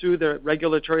to pursue the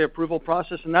regulatory approval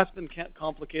process, and that's been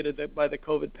complicated by the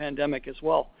COVID pandemic as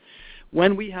well.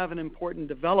 When we have an important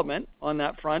development on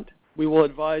that front, we will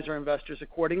advise our investors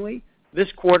accordingly.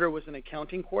 This quarter was an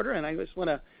accounting quarter, and I just want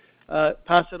to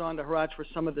pass it on to Hratch for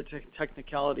some of the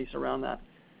technicalities around that.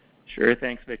 Sure,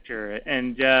 thanks, Victor.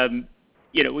 And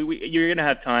you're going to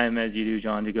have time, as you do,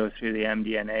 John, to go through the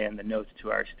MD&A and the notes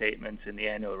to our statements in the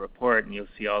annual report, and you'll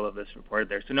see all of this reported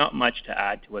there. So not much to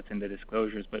add to what's in the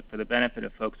disclosures, but for the benefit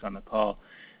of folks on the call,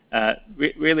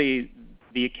 really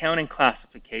the accounting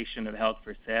classification of held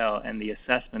for sale and the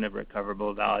assessment of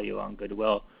recoverable value on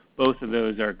goodwill, both of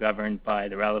those are governed by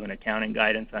the relevant accounting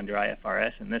guidance under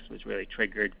IFRS, and this was really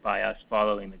triggered by us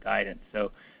following the guidance.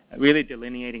 So really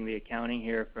delineating the accounting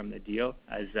here from the deal,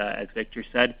 as Victor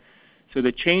said. So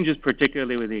the changes,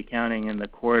 particularly with the accounting in the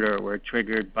quarter, were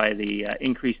triggered by the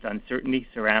increased uncertainty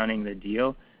surrounding the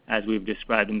deal, as we've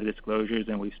described in the disclosures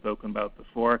and we've spoken about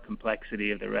before,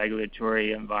 complexity of the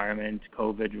regulatory environment,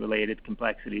 COVID-related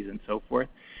complexities, and so forth.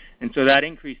 And so that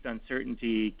increased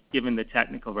uncertainty, given the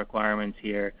technical requirements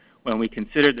here, when we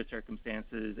considered the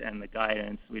circumstances and the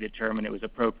guidance, we determined it was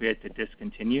appropriate to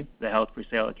discontinue the held for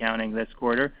sale accounting this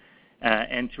quarter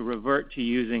and to revert to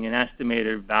using an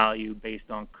estimated value based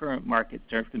on current market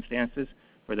circumstances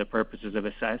for the purposes of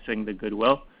assessing the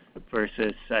goodwill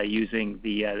versus using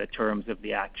the terms of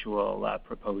the actual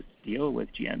proposed deal with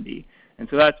GMB. And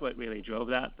so that's what really drove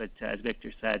that. But as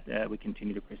Victor said, we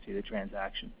continue to pursue the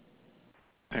transaction.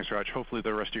 Thanks, Raj. Hopefully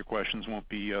the rest of your questions won't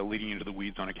be leading into the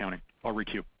weeds on accounting. I'll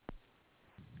requeue.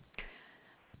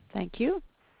 Thank you.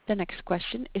 The next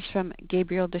question is from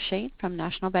Gabriel Dechaine from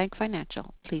National Bank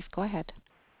Financial. Please go ahead.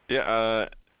 Yeah.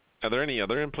 Are there any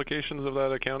other implications of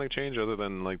that accounting change other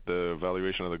than like the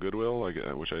valuation of the goodwill,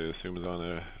 which I assume is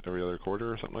on every other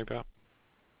quarter or something like that?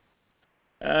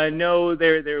 No,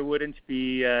 there wouldn't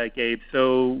be, Gabe.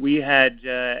 So we had,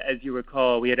 as you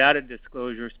recall, we had added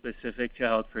disclosure specific to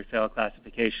held for sale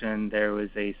classification. There was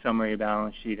a summary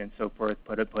balance sheet and so forth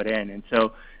put in. And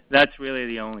so that's really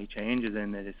the only changes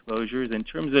in the disclosures. In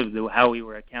terms of how we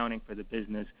were accounting for the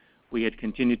business, we had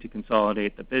continued to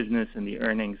consolidate the business and the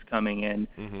earnings coming in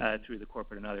through the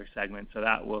corporate and other segments. So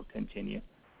that will continue.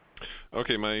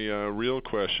 Okay, my real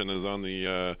question is on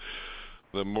the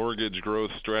mortgage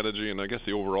growth strategy, and I guess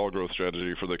the overall growth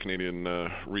strategy for the Canadian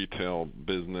retail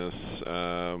business.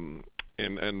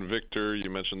 And Victor, you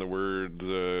mentioned the word,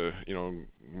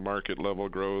 market level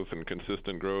growth and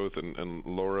consistent growth, and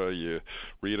Laura, you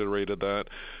reiterated that.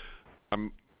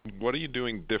 What are you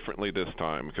doing differently this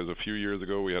time? Because a few years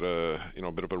ago we had a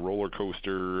bit of a roller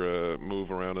coaster move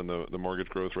around in the mortgage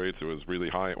growth rates. It was really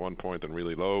high at one point and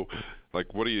really low.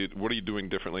 Like, what are you doing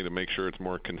differently to make sure it's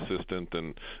more consistent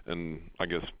and I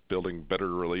guess building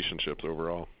better relationships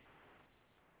overall?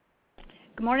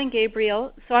 Good morning,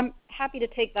 Gabriel. So I'm happy to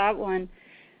take that one.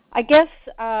 I guess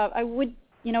I would,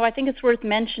 I think it's worth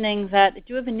mentioning that I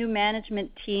do have a new management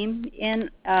team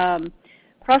in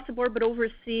across the board, but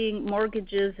overseeing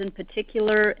mortgages in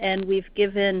particular, and we've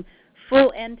given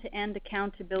full end-to-end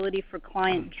accountability for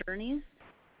client journeys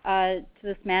to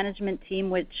this management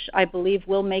team, which I believe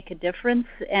will make a difference.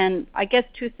 And I guess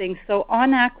two things. So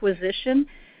on acquisition,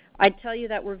 I'd tell you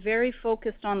that we're very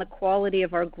focused on the quality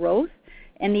of our growth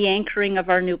and the anchoring of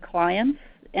our new clients.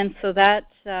 And so that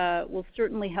will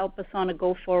certainly help us on a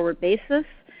go-forward basis.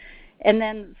 And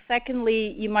then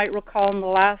secondly, you might recall in the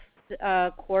last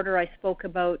quarter I spoke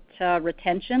about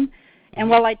retention. And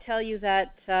while I tell you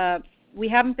that we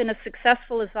haven't been as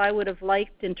successful as I would have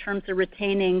liked in terms of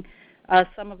retaining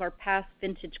some of our past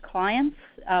vintage clients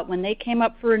when they came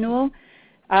up for renewal,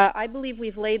 I believe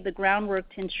we've laid the groundwork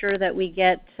to ensure that we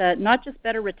get not just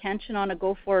better retention on a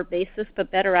go-forward basis, but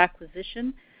better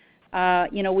acquisition.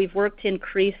 We've worked to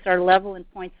increase our level and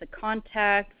points of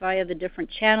contact via the different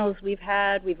channels we've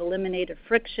had. We've eliminated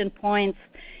friction points,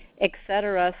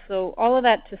 etc. So all of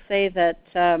that to say that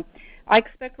I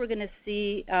expect we're going to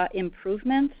see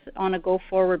improvements on a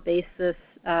go-forward basis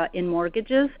in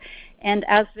mortgages. And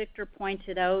as Victor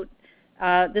pointed out,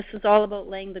 this is all about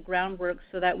laying the groundwork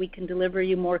so that we can deliver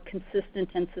you more consistent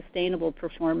and sustainable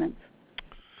performance.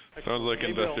 Sounds like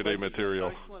Investor Day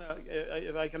material.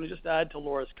 If I can just add to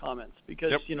Laura's comments,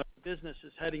 because the business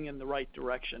is heading in the right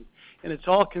direction, and it's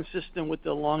all consistent with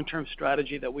the long-term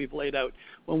strategy that we've laid out.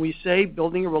 When we say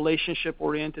building a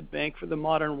relationship-oriented bank for the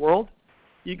modern world,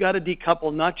 you got to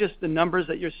decouple not just the numbers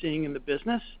that you're seeing in the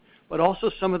business, but also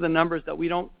some of the numbers that we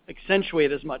don't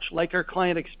accentuate as much, like our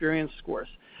client experience scores.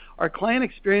 Our client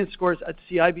experience scores at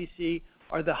CIBC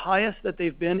are the highest that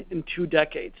they've been in 2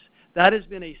 decades. That has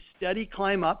been a steady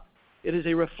climb up. It is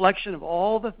a reflection of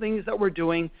all the things that we're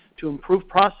doing to improve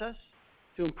process,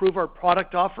 to improve our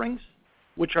product offerings,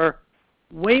 which are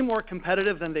way more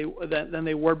competitive than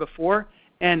they were before,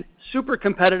 and super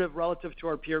competitive relative to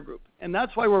our peer group. And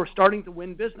that's why we're starting to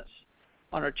win business.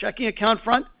 On our checking account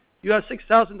front, you have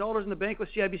 $6,000 in the bank with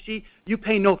CIBC, you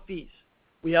pay no fees.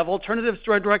 We have alternatives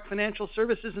to our direct financial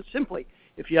services, and simply,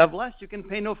 if you have less, you can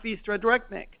pay no fees to our direct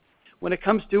bank. When it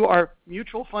comes to our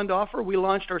mutual fund offer, we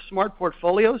launched our smart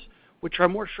portfolios, which are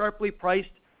more sharply priced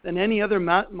than any other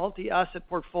multi-asset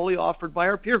portfolio offered by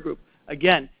our peer group.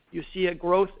 Again, you see a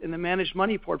growth in the managed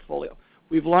money portfolio.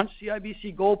 We've launched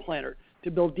CIBC Goal Planner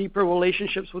to build deeper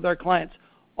relationships with our clients.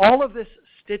 All of this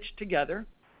stitched together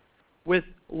with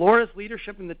Laura's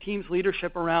leadership and the team's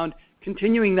leadership around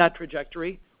continuing that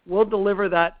trajectory will deliver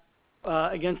that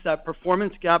against that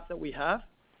performance gap that we have,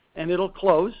 and it'll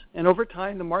close. And over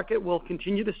time, the market will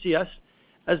continue to see us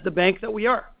as the bank that we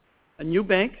are, a new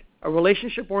bank, a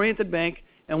relationship-oriented bank,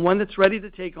 and one that's ready to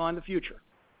take on the future.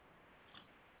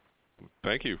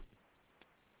 Thank you.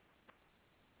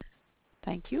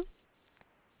 Thank you.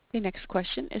 The next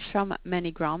question is from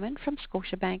Meny Grauman from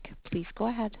Scotiabank. Please go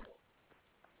ahead.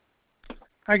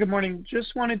 Hi, good morning.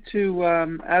 Just wanted to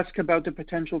ask about the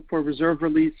potential for reserve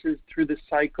releases through the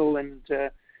cycle and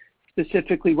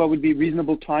specifically what would be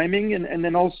reasonable timing, and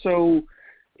then also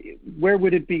where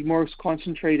would it be most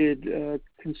concentrated,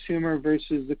 consumer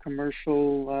versus the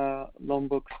commercial loan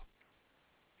book?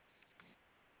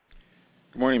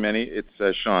 Good morning, Manny.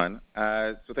 It's Sean.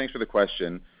 So thanks for the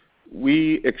question.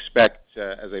 We expect,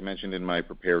 as I mentioned in my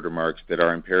prepared remarks, that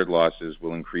our impaired losses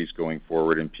will increase going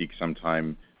forward and peak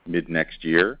sometime mid-next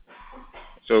year.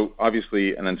 So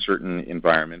obviously an uncertain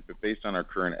environment, but based on our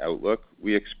current outlook,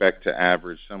 we expect to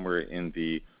average somewhere in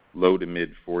the low to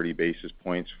mid 40 basis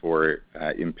points for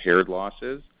impaired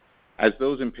losses. As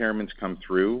those impairments come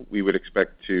through, we would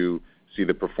expect to see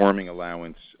the performing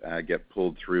allowance get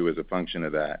pulled through as a function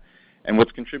of that. And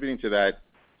what's contributing to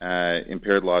that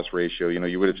impaired loss ratio,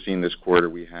 you would have seen this quarter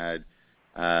we had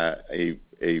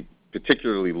a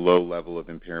particularly low level of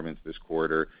impairments this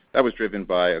quarter. That was driven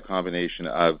by a combination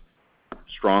of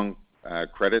strong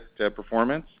credit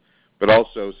performance, but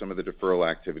also some of the deferral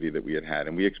activity that we had.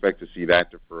 And we expect to see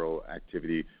that deferral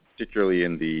activity, particularly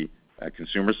in the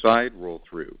consumer side, roll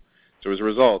through. So as a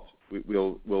result,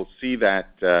 we'll see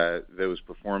that those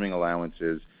performing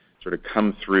allowances sort of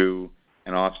come through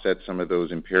and offset some of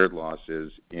those impaired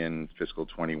losses in fiscal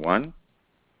 21.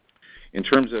 In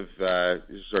terms of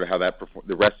sort of how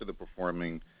the rest of the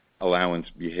performing allowance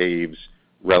behaves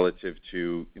relative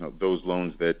to those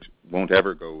loans that won't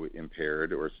ever go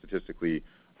impaired or statistically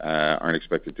aren't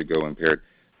expected to go impaired,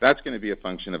 that's going to be a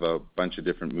function of a bunch of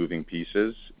different moving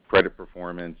pieces: credit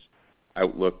performance,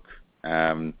 outlook,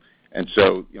 and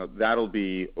so that'll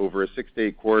be over a 6 to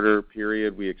 8 quarter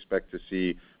period. We expect to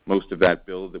see most of that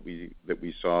build that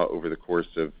we saw over the course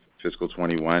of fiscal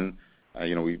 21.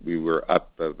 We were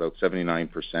up about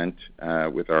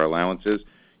 79% with our allowances.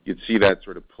 You'd see that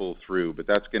sort of pull through, but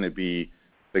that's going to be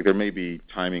there may be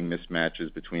timing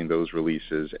mismatches between those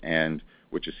releases and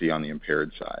what you see on the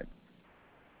impaired side.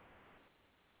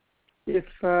 If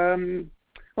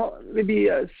maybe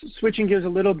switching gears a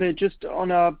little bit, just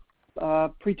on a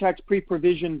pre-tax,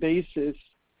 pre-provision basis,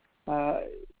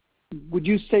 would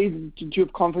you say that you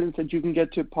have confidence that you can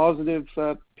get to positive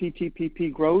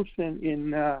PTPP growth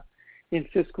in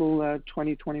fiscal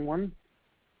 2021?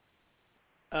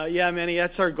 Yeah, Manny,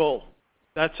 that's our goal.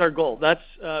 That's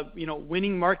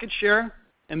winning market share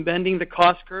and bending the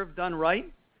cost curve done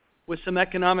right with some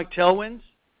economic tailwinds.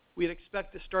 We'd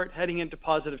expect to start heading into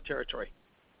positive territory.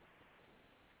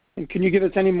 And can you give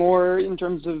us any more in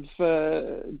terms of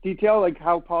detail, like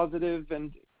how positive,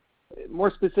 and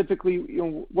more specifically,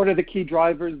 what are the key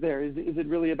drivers there? Is it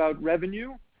really about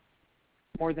revenue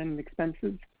more than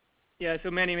expenses? Yeah,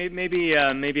 so Manny, maybe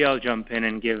I'll jump in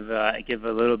and give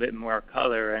a little bit more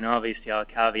color, and obviously I'll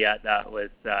caveat that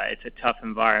with it's a tough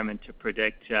environment to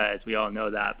predict, as we all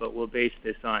know that, but we'll base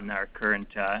this on our current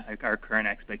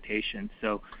expectations.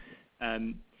 So,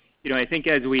 I think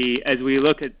as we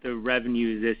look at the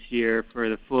revenues this year for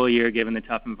the full year, given the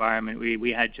tough environment,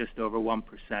 we had just over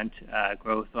 1%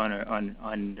 growth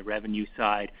on the revenue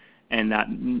side, and that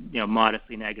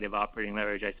modestly negative operating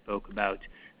leverage I spoke about,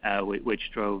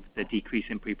 which drove the decrease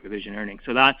in pre-provision earnings.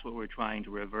 So that's what we're trying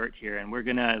to revert here, and we're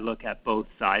going to look at both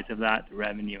sides of that, the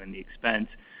revenue and the expense.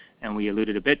 And we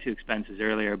alluded a bit to expenses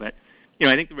earlier, but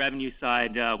I think the revenue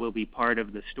side will be part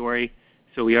of the story.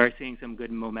 So we are seeing some good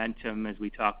momentum, as we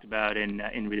talked about, in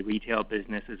the retail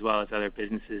business as well as other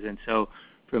businesses. And so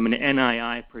from an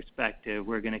NII perspective,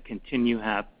 we're going to continue to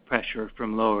have pressure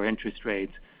from lower interest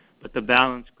rates. But the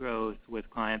balanced growth with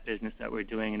client business that we're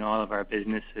doing in all of our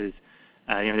businesses,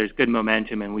 there's good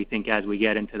momentum, and we think as we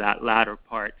get into that latter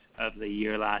part of the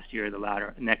year, next year, the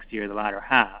latter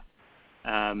half,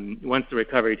 once the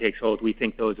recovery takes hold, we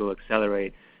think those will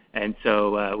accelerate. And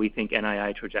so we think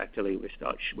NII trajectory will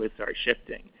start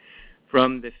shifting.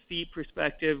 From the fee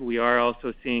perspective, we are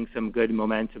also seeing some good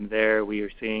momentum there. We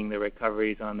are seeing the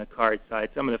recoveries on the card side.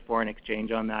 Some of the foreign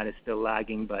exchange on that is still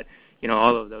lagging, but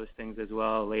all of those things as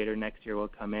well later next year will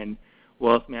come in.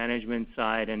 Wealth management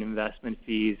side and investment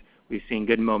fees, we've seen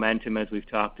good momentum, as we've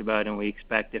talked about, and we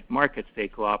expect if markets stay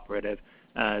cooperative,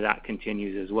 that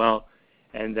continues as well.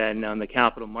 And then on the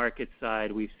capital markets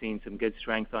side, we've seen some good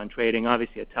strength on trading.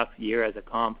 Obviously a tough year as a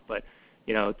comp, but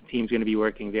the team's going to be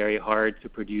working very hard to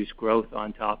produce growth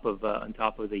on top of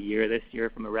the year this year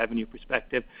from a revenue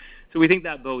perspective. So we think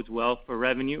that bodes well for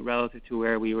revenue relative to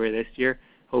where we were this year,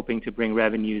 hoping to bring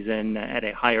revenues in at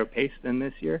a higher pace than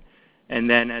this year. And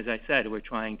then, as I said, we're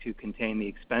trying to contain the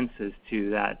expenses to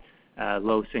that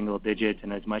low single digit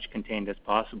and as much contained as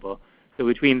possible. So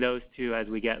between those two, as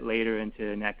we get later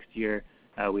into next year,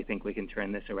 we think we can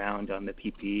turn this around on the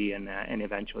PPE and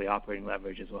eventually operating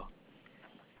leverage as well.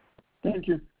 Thank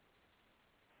you.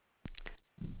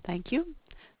 Thank you.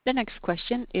 The next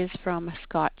question is from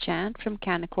Scott Chan from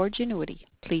Canaccord Genuity.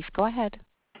 Please go ahead.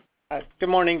 Good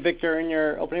morning, Victor. In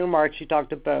your opening remarks, you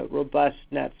talked about robust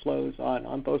net flows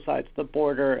on both sides of the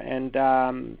border, and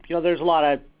there's a lot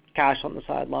of cash on the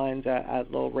sidelines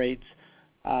at low rates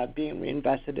being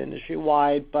reinvested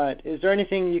industry-wide, but is there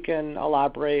anything you can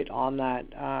elaborate on that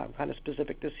kind of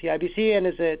specific to CIBC, and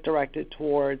is it directed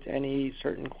towards any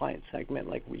certain client segment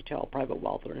like retail, private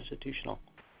wealth, or institutional?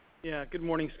 Yeah, good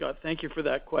morning, Scott. Thank you for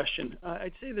that question.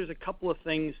 I'd say there's a couple of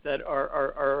things that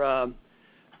are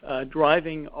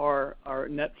driving our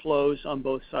net flows on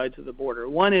both sides of the border.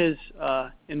 One is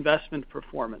investment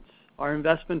performance. Our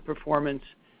investment performance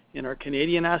in our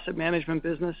Canadian asset management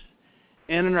business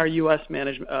and in our U.S.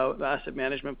 asset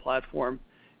management platform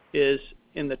is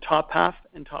in the top half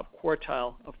and top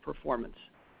quartile of performance,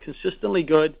 consistently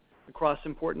good across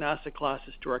important asset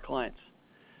classes to our clients.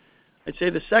 I'd say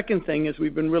the second thing is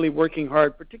we've been really working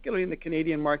hard, particularly in the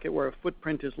Canadian market where our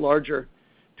footprint is larger,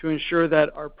 to ensure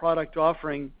that our product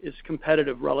offering is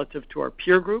competitive relative to our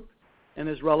peer group and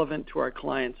is relevant to our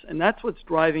clients. And that's what's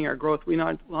driving our growth. We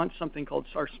launched something called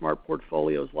our Smart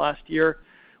Portfolios last year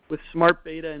with Smart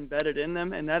Beta embedded in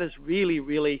them, and that is really,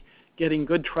 really getting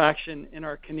good traction in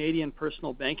our Canadian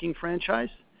personal banking franchise.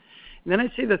 And then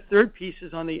I'd say the third piece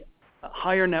is on the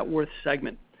higher net worth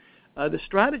segment. The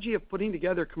strategy of putting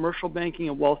together commercial banking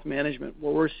and wealth management,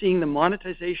 where we're seeing the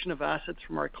monetization of assets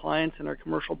from our clients in our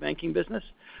commercial banking business,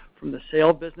 from the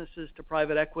sale of businesses to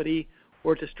private equity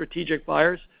or to strategic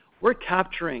buyers, we're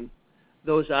capturing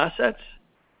those assets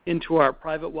into our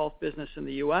private wealth business in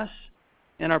the U.S.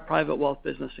 and our private wealth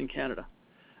business in Canada.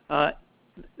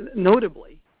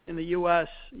 Notably, in the U.S.,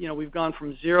 we've gone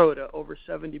from 0 to over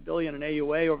 $70 billion in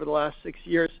AUA over the last 6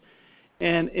 years.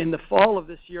 And in the fall of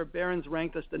this year, Barron's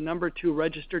ranked us the number 2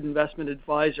 registered investment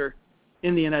advisor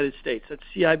in the United States. That's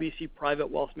CIBC Private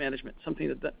Wealth Management, something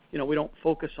that we don't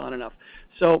focus on enough.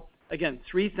 So again,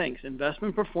 3 things: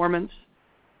 investment performance,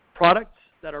 products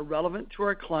that are relevant to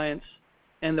our clients,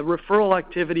 and the referral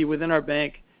activity within our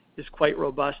bank is quite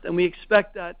robust, and we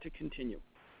expect that to continue.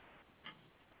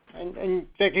 And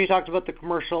Victor, you talked about the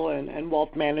commercial and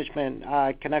wealth management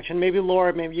connection. Maybe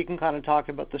Laura, you can kind of talk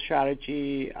about the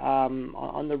strategy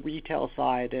on the retail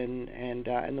side and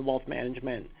the wealth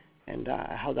management and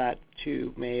how that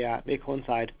too may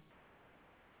coincide.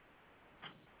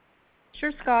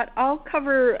 Sure, Scott. I'll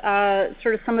cover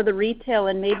sort of some of the retail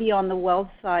and maybe on the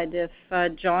wealth side if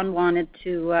John wanted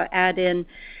to add in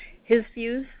his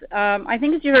views. I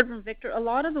think as you heard from Victor, a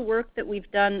lot of the work that we've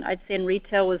done, I'd say in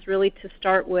retail, was really to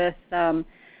start with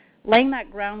laying that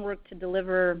groundwork to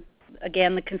deliver,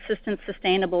 again, the consistent,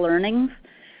 sustainable earnings.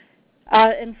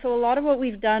 And so a lot of what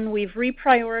we've done, we've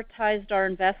reprioritized our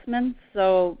investments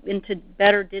into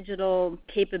better digital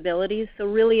capabilities. So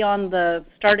really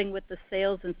starting with the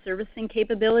sales and servicing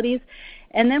capabilities.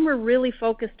 And then we're really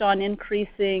focused on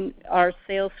increasing our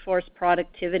sales force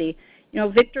productivity.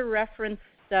 Victor referenced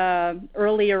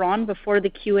earlier on before the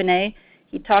Q&A,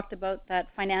 he talked about that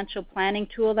financial planning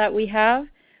tool that we have.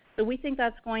 So we think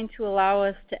that's going to allow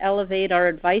us to elevate our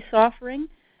advice offering,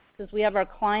 because we have our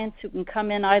clients who can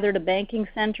come in either to banking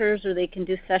centers or they can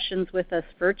do sessions with us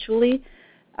virtually.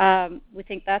 We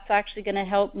think that's actually going to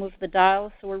help move the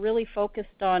dial. So we're really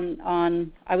focused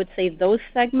on I would say, those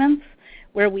segments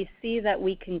where we see that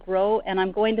we can grow, and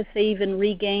I'm going to say even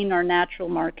regain our natural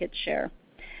market share.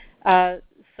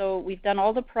 So we've done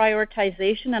all the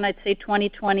prioritization, and I'd say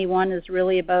 2021 is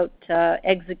really about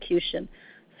execution.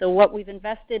 So what we've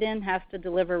invested in has to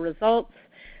deliver results.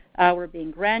 We're being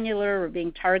granular, we're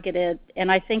being targeted,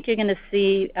 and I think you're going to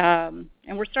see, and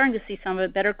we're starting to see some of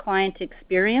it, better client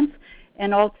experience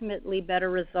and ultimately better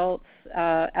results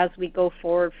as we go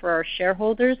forward for our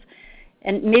shareholders.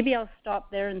 And maybe I'll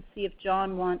stop there and see if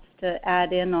John wants to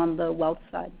add in on the wealth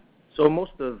side. So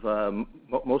most of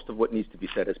what needs to be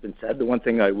said has been said. The one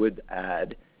thing I would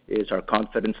add is our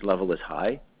confidence level is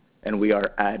high, and we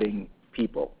are adding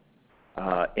people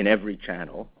in every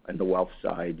channel on the wealth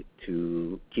side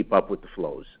to keep up with the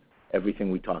flows.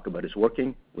 Everything we talk about is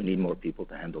working. We need more people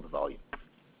to handle the volume.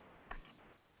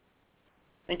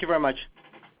 Thank you very much.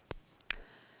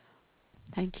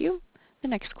 Thank you. The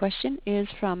next question is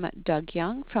from Doug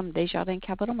Young from Desjardins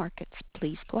Capital Markets.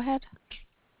 Please go ahead.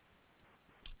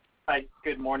 Hi,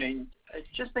 good morning.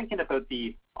 Just thinking about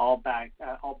the all bank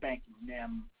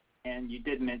NIM, and you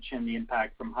did mention the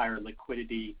impact from higher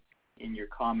liquidity in your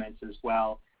comments as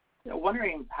well.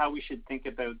 Wondering how we should think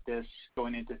about this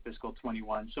going into fiscal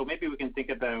 21. So maybe we can think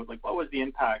about what was the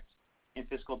impact in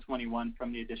fiscal 21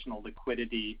 from the additional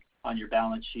liquidity on your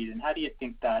balance sheet, and how do you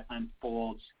think that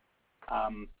unfolds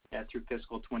through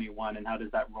fiscal 21, and how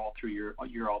does that roll through your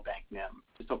all bank NIM?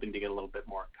 Just hoping to get a little bit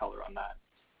more color on that.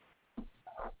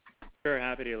 Sure,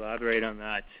 happy to elaborate on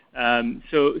that.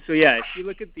 So yeah, if you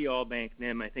look at the all bank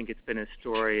NIM, I think it's been a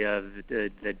story of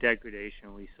the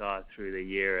degradation we saw through the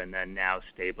year and then now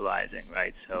stabilizing,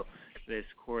 right? So this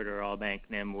quarter, all bank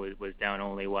NIM was down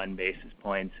only 1 basis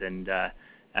point, and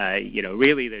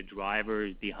really the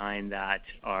drivers behind that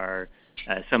are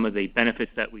some of the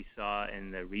benefits that we saw in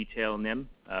the retail NIM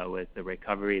with the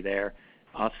recovery there,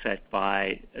 offset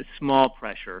by a small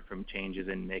pressure from changes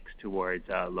in mix towards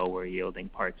lower yielding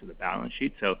parts of the balance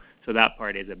sheet. So that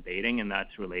part is abating, and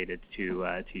that's related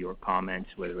to your comments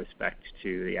with respect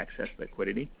to the excess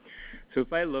liquidity. So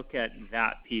if I look at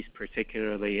that piece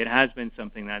particularly, it has been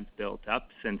something that's built up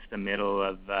since the middle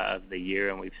of the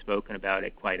year, and we've spoken about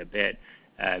it quite a bit.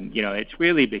 It's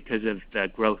really because of the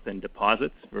growth in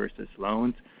deposits versus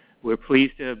loans. We're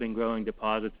pleased to have been growing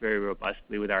deposits very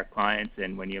robustly with our clients,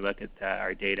 and when you look at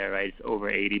our data, right, it's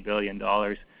over $80 billion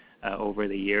over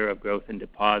the year of growth in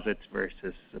deposits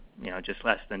versus just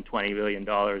less than $20 billion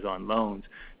on loans.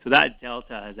 So that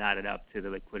delta has added up to the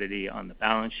liquidity on the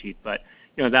balance sheet, but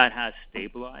that has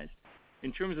stabilized.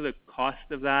 In terms of the cost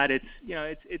of that,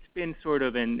 it's been sort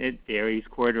of it varies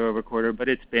quarter over quarter, but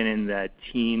it's been in the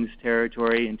teens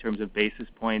territory in terms of basis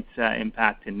points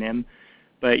impact to NIM.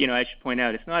 But I should point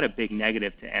out it's not a big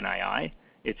negative to NII.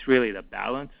 It's really the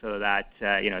balance, so that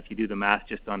if you do the math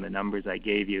just on the numbers I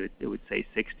gave you, it would say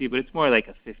 60, but it's more like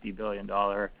a $50 billion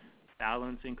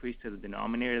balance increase to the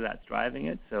denominator that's driving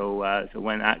it. So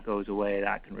when that goes away,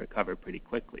 that can recover pretty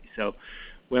quickly. So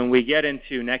when we get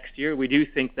into next year, we do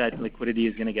think that liquidity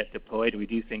is going to get deployed. We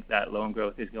do think that loan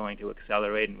growth is going to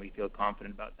accelerate, and we feel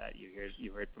confident about that.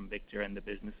 You heard from Victor and the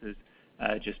businesses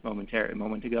just a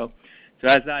moment ago. So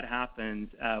as that happens,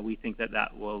 we think that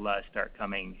will start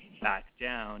coming back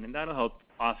down, and that'll help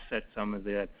offset some of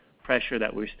the pressure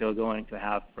that we're still going to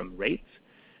have from rates.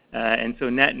 And so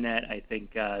net-net, I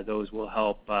think those will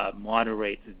help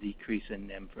moderate the decrease in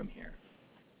NIM from here.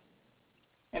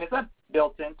 And is that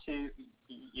built into,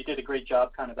 you did a great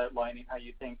job kind of outlining how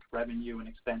you think revenue and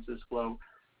expenses flow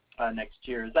next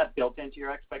year. Is that built into your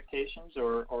expectations,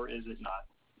 or is it not?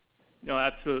 No,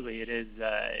 absolutely, it is.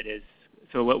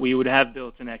 So what we would have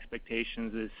built in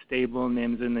expectations is stable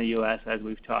NIMs in the U.S., as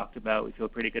we've talked about. We feel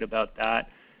pretty good about that.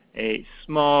 A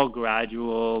small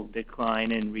gradual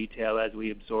decline in retail as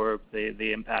we absorb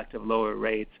the impact of lower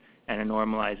rates, and a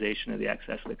normalization of the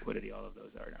excess liquidity. All of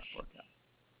those are in our forecast.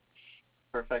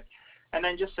 Perfect. And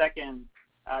then just second,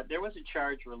 there was a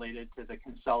charge related to the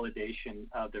consolidation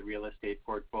of the real estate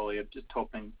portfolio. Just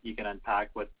hoping you can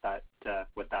unpack what that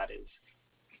is.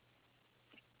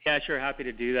 Yeah, sure. Happy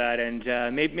to do that.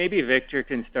 And maybe Victor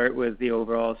can start with the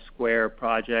overall Square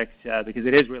project because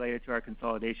it is related to our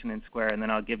consolidation in Square, and then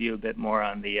I'll give you a bit more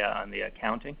on the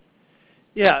accounting.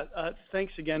 Yeah,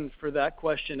 thanks again for that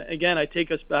question. Again, I take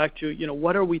us back to,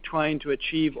 what are we trying to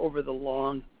achieve over the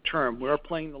long term? We're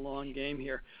playing the long game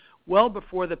here. Well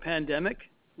before the pandemic,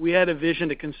 we had a vision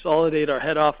to consolidate our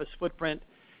head office footprint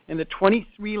in the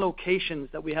 23 locations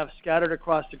that we have scattered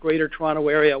across the Greater Toronto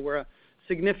Area, where a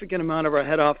significant amount of our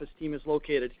head office team is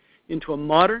located, into a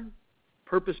modern,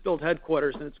 purpose-built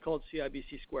headquarters, and it's called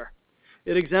CIBC Square.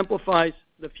 It exemplifies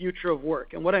the future of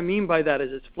work. And what I mean by that is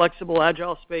it's flexible,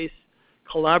 agile space,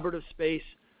 collaborative space,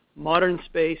 modern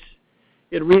space.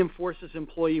 It reinforces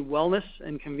employee wellness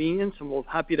and convenience, and we're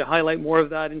happy to highlight more of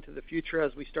that into the future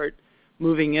as we start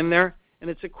moving in there. And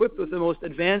it's equipped with the most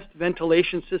advanced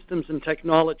ventilation systems and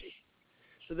technology.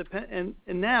 So and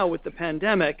now with the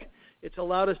pandemic, it's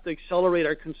allowed us to accelerate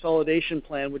our consolidation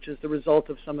plan, which is the result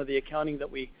of some of the accounting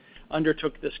that we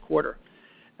undertook this quarter.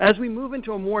 As we move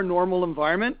into a more normal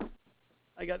environment,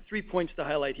 I got 3 points to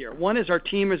highlight here. One is our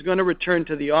team is going to return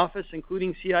to the office,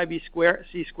 including CIBC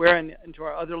Square and to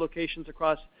our other locations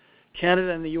across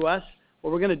Canada and the U.S.,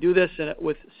 where we're going to do this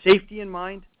with safety in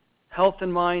mind, health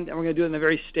in mind, and we're going to do it in a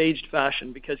very staged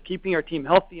fashion, because keeping our team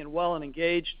healthy and well and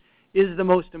engaged is the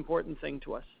most important thing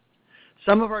to us.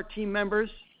 Some of our team members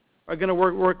are going to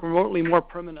work remotely more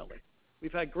permanently.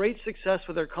 We've had great success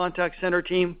with our contact center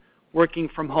team working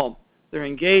from home. They're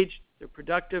engaged, they're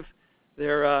productive,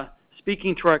 they're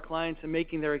speaking to our clients and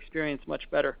making their experience much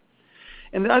better.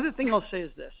 And the other thing I'll say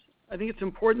is this. I think it's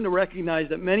important to recognize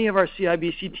that many of our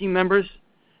CIBC team members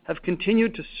have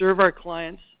continued to serve our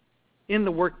clients in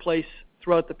the workplace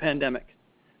throughout the pandemic.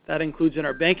 That includes in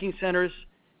our banking centers,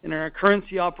 in our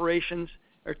currency operations,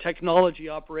 our technology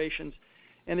operations,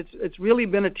 and it's really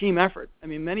been a team effort. I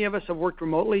mean, many of us have worked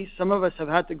remotely. Some of us have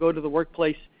had to go to the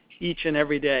workplace each and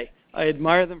every day. I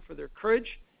admire them for their courage,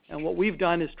 and what we've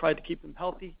done is try to keep them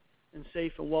healthy and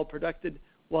safe and well-produced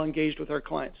while engaged with our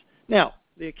clients. Now,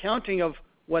 the accounting of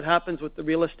what happens with the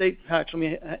real estate, Patch, let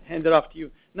me hand it off to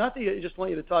you. Not that I just want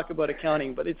you to talk about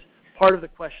accounting, but it's part of the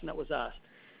question that was asked.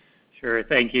 Sure.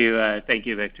 Thank you,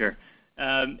 Victor.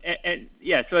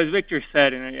 Yeah, so as Victor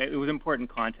said, and it was important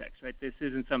context, right? This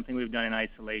isn't something we've done in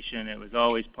isolation. It was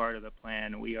always part of the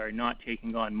plan. We are not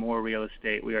taking on more real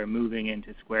estate. We are moving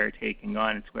into Square, taking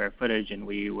on square footage, and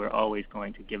we were always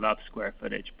going to give up square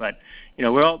footage. But,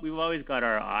 we've always got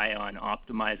our eye on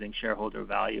optimizing shareholder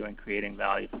value and creating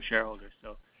value for shareholders.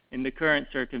 So in the current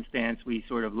circumstance, we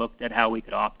sort of looked at how we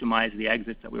could optimize the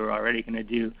exits that we were already going to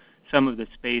do. Some of the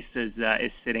space is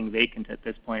sitting vacant at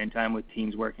this point in time with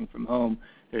teams working from home.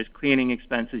 There's cleaning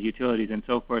expenses, utilities, and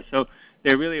so forth. So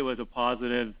there really was a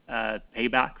positive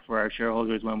payback for our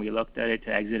shareholders when we looked at it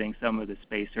to exiting some of the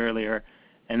space earlier.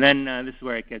 And then this is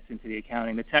where it gets into the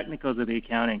accounting. The technicals of the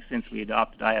accounting, since we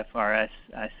adopted IFRS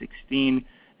 16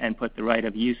 and put the right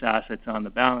of use assets on the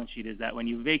balance sheet, is that when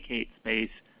you vacate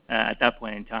space, at that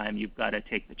point in time, you've got to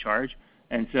take the charge.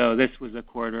 And so this was a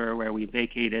quarter where we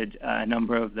vacated a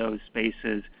number of those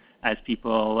spaces as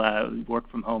people work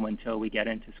from home until we get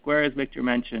into Square, as Victor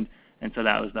mentioned. And so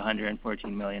that was the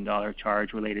 $114 million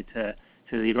charge related to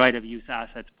the right of use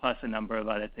assets, plus a number of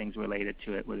other things related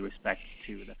to it with respect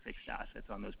to the fixed assets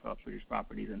on those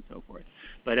properties and so forth.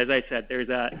 But as I said, there's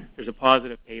a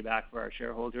positive payback for our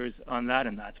shareholders on that,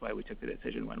 and that's why we took the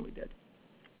decision when we did.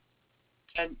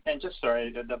 And just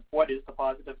sorry, what is the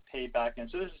positive payback? And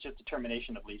so this is just a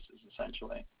termination of leases,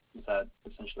 essentially. Is that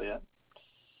essentially it?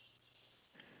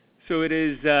 So it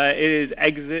is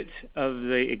exit of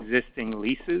the existing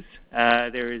leases.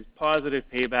 There is positive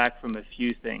payback from a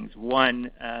few things.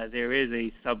 One, there is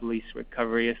a sublease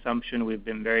recovery assumption. We've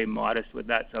been very modest with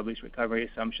that sublease recovery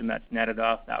assumption. That's netted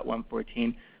off that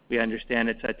 114. We understand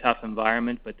it's a tough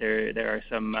environment, but there are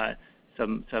some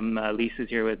leases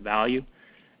here with value.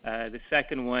 The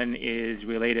second one is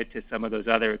related to some of those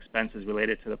other expenses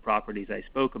related to the properties I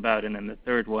spoke about, and then the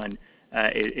third one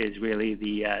is really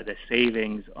the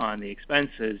savings on the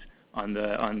expenses on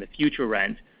the future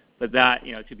rent. But that,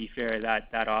 to be fair,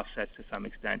 that offsets to some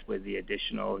extent with the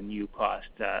additional new cost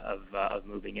of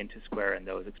moving into Square and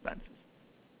those expenses.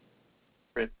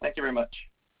 Great. Thank you very much.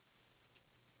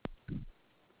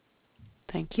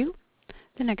 Thank you.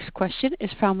 The next question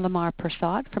is from Lamar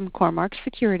Prasad from Cormark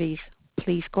Securities.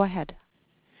 Please go ahead.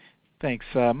 Thanks.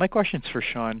 My question's for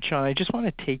Sean. Sean, I just want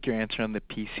to take your answer on the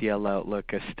PCL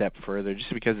outlook a step further,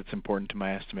 just because it's important to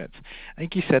my estimates. I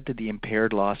think you said that the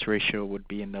impaired loss ratio would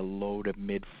be in the low to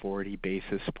mid 40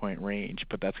 basis point range,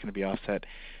 but that's going to be offset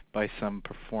by some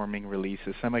performing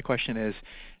releases. So my question is,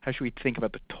 how should we think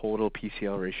about the total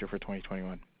PCL ratio for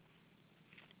 2021?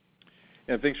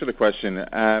 Yeah, thanks for the question.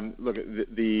 Look,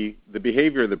 the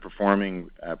behavior of the performing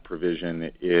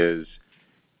provision is,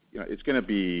 it's going to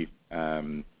be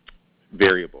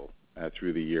variable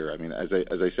through the year. I mean, as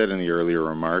I said in the earlier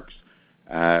remarks,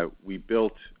 we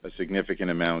built a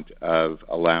significant amount of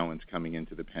allowance coming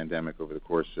into the pandemic over the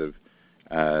course of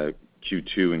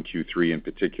Q2 and Q3 in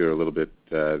particular, a little bit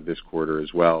this quarter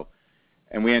as well.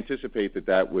 And we anticipate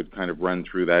that would kind of run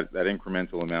through that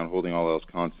incremental amount, holding all else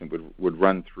constant, would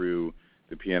run through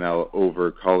the P&L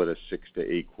over, call it a 6 to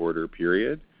 8 quarter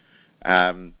period.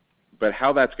 But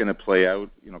how that's going to play out,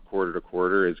 quarter to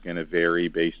quarter is going to vary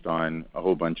based on a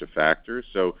whole bunch of factors.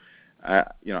 So,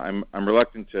 I'm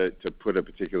reluctant to put a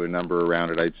particular number around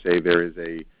it. I'd say there is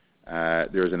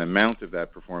an amount of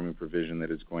that performing provision that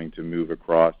is going to move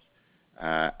across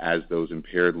as those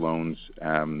impaired loans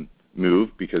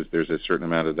move, because there's a certain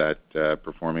amount of that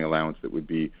performing allowance that would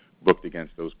be booked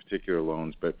against those particular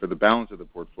loans. But for the balance of the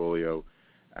portfolio,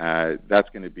 that's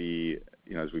going to be,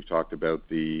 as we've talked about,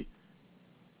 the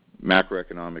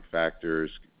macroeconomic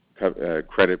factors,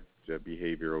 credit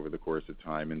behavior over the course of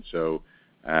time, and so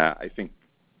I think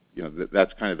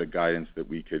that's kind of the guidance that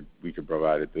we could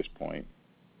provide at this point.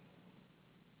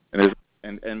 And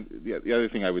the other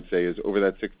thing I would say is over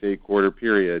that 6 to 8 quarter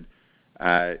period,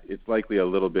 it's likely a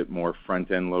little bit more front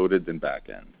end loaded than back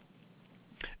end.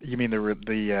 You mean the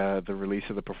release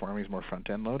of the performing is more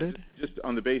front end loaded? Just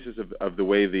on the basis of the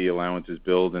way the allowance is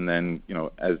built, and then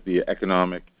as the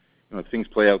economic things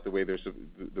play out the way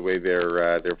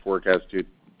they're forecast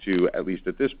to at least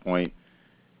at this point,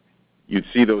 you'd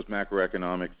see those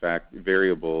macroeconomic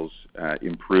variables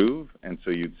improve, and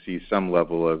so you'd see some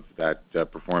level of that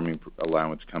performing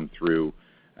allowance come through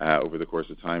over the course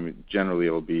of time. Generally,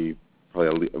 it'll be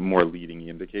probably a more leading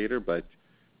indicator, but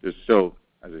there's still,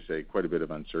 as I say, quite a bit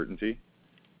of uncertainty.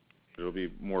 It'll be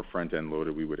more front end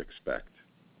loaded, we would expect.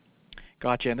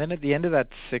 Gotcha. And then at the end of that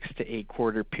 6 to 8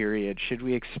 quarter period, should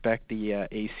we expect the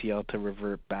ACL to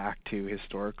revert back to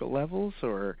historical levels,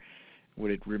 or would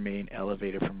it remain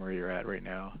elevated from where you're at right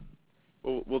now?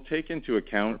 Well, we'll take into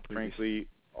account, frankly,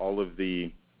 all of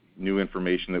the new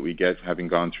information that we get having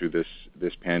gone through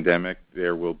this pandemic.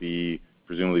 There will be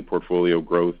presumably portfolio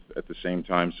growth at the same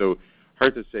time. So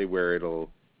hard to say where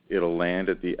it'll land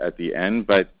at the end.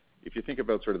 But if you think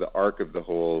about sort of the arc of the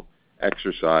whole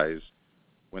exercise,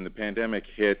 when the pandemic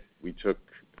hit, we took,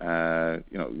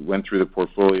 went through the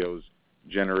portfolios,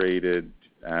 generated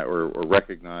or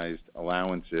recognized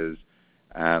allowances.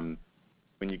 When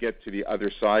you get to the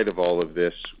other side of all of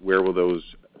this, where will those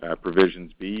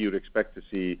provisions be? You'd expect to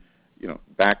see,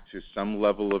 back to some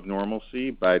level of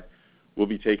normalcy, but we'll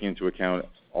be taking into account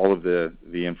all of the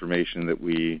information that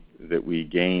we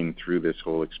gain through this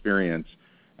whole experience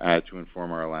to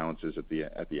inform our allowances at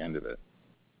the end of it.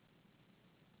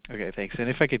 Okay, thanks. And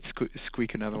if I could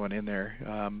squeak another one in there,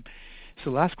 So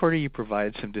last quarter you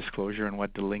provided some disclosure on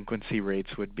what delinquency rates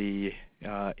would be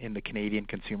in the Canadian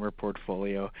consumer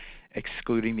portfolio,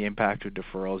 excluding the impact of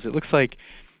deferrals. It looks like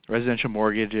residential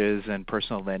mortgages and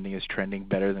personal lending is trending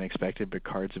better than expected, but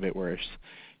cards a bit worse.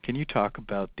 Can you talk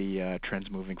about the trends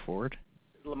moving forward?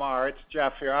 Lamar, it's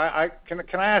Jeff here.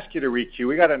 Can I ask you to re-queue?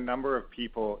 We got a number of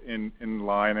people in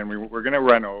line, and we're going to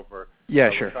run over. Yeah,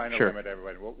 so sure. We're trying to limit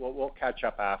everybody. We'll catch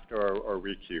up after or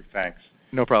re-queue. Thanks.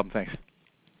 No problem. Thanks.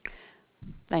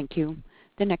 Thank you.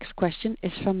 The next question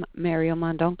is from Mario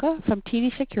Mendonca from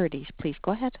TD Securities. Please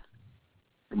go ahead.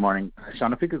 Good morning.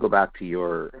 Sean, if we could go back to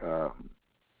you.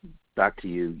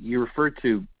 You referred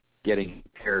to getting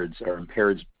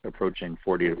impaired approaching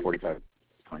 40 to 45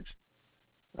 points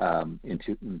in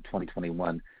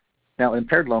 2021. Now,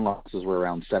 impaired loan losses were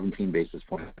around 17 basis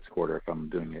points this quarter, if I'm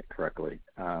doing it correctly.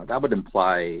 That would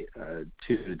imply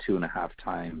 2 to 2.5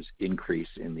 times increase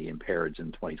in the impaireds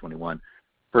in 2021.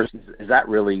 First, is that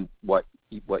really what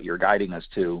you're guiding us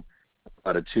to,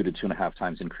 about a 2 to 2.5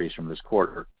 times increase from this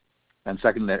quarter? And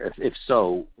second, if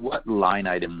so, what line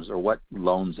items or what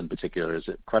loans in particular? Is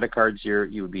it credit cards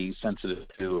you would be sensitive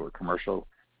to, or commercial?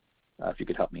 If you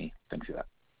could help me think through that.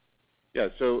 Yeah.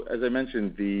 So as I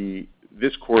mentioned,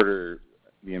 this quarter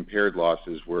the impaired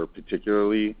losses were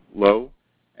particularly low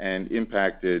and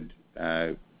impacted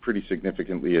pretty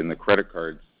significantly in the credit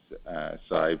cards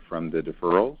side from the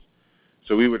deferrals.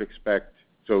 So we would expect.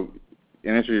 So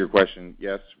in answer to your question,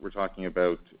 yes, we're talking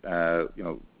about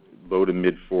low to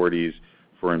mid 40s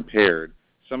for impaired.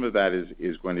 Some of that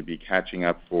is going to be catching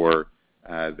up for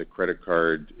the credit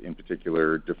card, in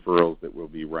particular, deferrals that we'll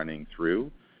be running through.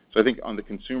 So I think on the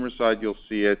consumer side, you'll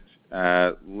see it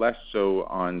less so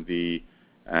on the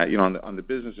on the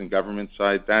business and government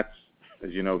side. That's,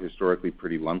 as you know, historically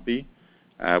pretty lumpy.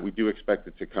 We do expect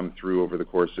it to come through over the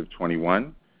course of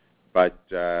 21, but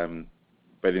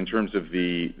in terms of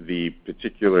the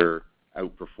particular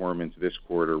outperformance this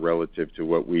quarter relative to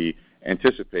what we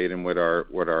anticipate and what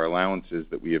our allowances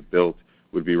that we have built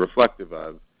would be reflective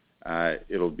of,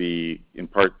 it'll be in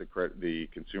part the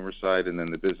consumer side, and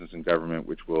then the business and government,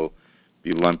 which will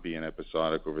be lumpy and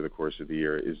episodic over the course of the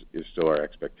year, is still our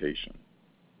expectation.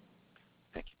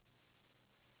 Thank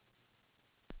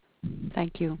you.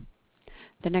 Thank you.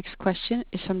 The next question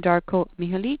is from Darko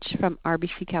Mihelic from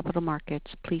RBC Capital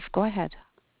Markets. Please go ahead.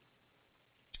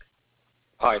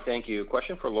 Hi, thank you.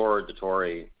 Question for Laura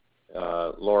Dottori.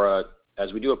 Laura,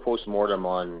 as we do a post-mortem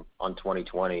on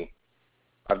 2020,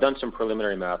 I've done some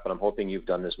preliminary math, but I'm hoping you've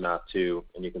done this math too,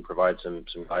 and you can provide some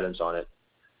guidance on it.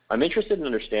 I'm interested in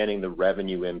understanding the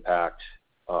revenue impact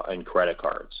in credit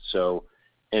cards. So,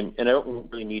 and I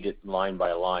don't really need it line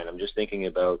by line. I'm just thinking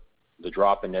about the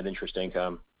drop in net interest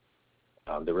income,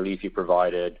 the relief you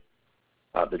provided,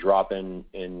 the drop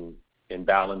in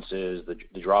balances,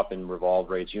 the drop in revolve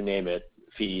rates, you name it,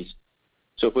 fees.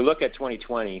 So if we look at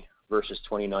 2020 versus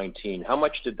 2019, how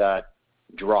much did that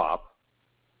drop?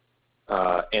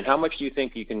 And how much do you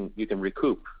think you can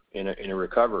recoup in a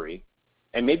recovery?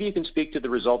 And maybe you can speak to the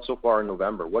results so far in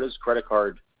November. What does credit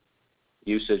card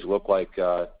usage look like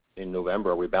in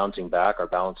November? Are we bouncing back? Are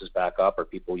balances back up? Are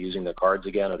people using their cards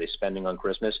again? Are they spending on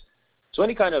Christmas? So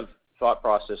any kind of thought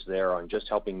process there on just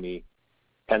helping me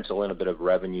pencil in a bit of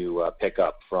revenue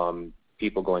pickup from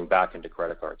people going back into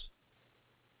credit cards.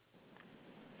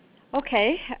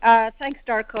 Okay. Thanks,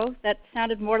 Darko. That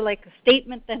sounded more like a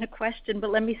statement than a question, but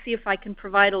let me see if I can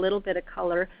provide a little bit of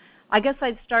color. I guess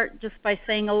I'd start just by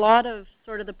saying a lot of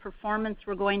sort of the performance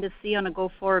we're going to see on a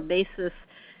go-forward basis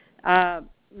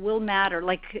will matter,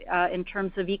 like in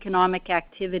terms of economic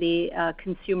activity,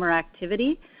 consumer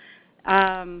activity.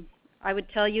 I would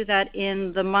tell you that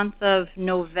in the month of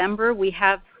November, we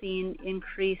have seen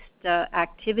increased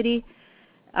activity.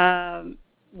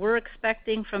 We're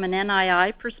expecting from an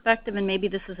NII perspective, and maybe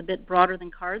this is a bit broader than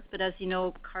cards, but as you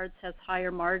know, cards has higher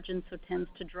margins, so tends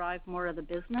to drive more of the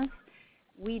business.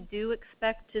 We do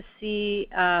expect to see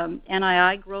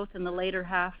NII growth in the later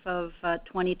half of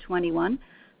 2021,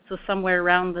 so somewhere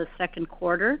around the second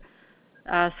quarter.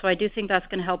 So I do think that's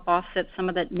going to help offset some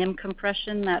of that NIM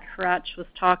compression that Hratch was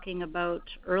talking about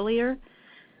earlier.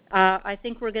 I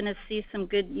think we're going to see some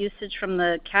good usage from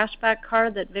the cashback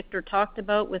card that Victor talked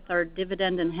about with our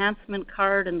dividend enhancement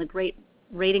card and the great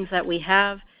ratings that we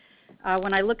have.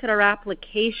 When I look at our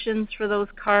applications for those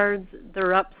cards,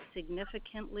 they're up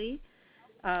significantly.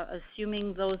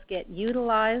 Assuming those get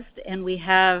utilized and we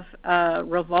have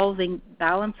revolving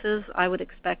balances, I would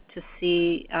expect to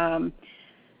see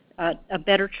a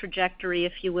better trajectory,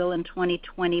 if you will, in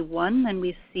 2021 than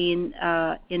we've seen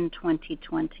in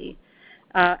 2020.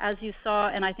 As you saw,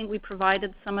 and I think we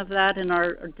provided some of that in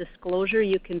our disclosure,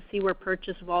 you can see where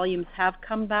purchase volumes have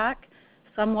come back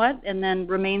somewhat, and then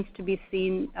remains to be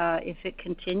seen if it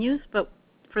continues. But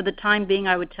for the time being,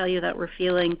 I would tell you that we're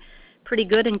feeling pretty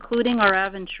good, including our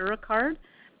Aventura card.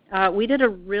 We did a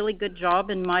really good job,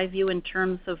 in my view, in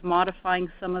terms of modifying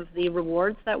some of the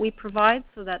rewards that we provide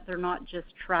so that they're not just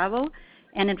travel.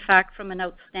 And in fact, from an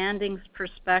outstandings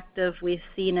perspective, we've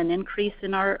seen an increase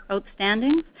in our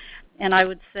outstandings, and I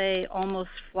would say almost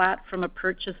flat from a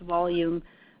purchase volume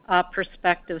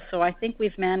perspective. So I think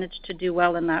we've managed to do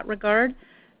well in that regard.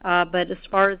 But as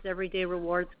far as everyday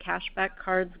rewards cashback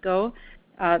cards go,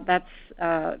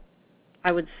 I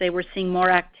would say we're seeing more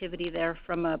activity there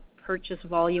from a purchase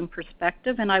volume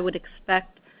perspective, and I would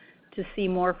expect to see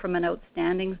more from an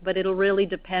outstandings, but it'll really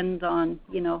depend on,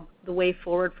 the way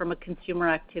forward from a consumer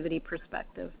activity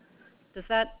perspective. Does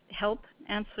that help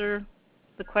answer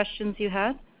the questions you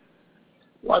had?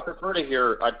 Well, I'd prefer to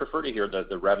hear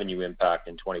the revenue impact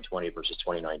in 2020 versus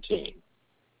 2019.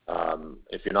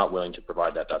 If you're not willing to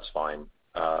provide that, that's fine.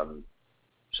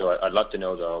 So I'd love to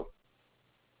know, though,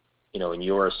 in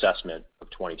your assessment of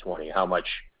 2020, how much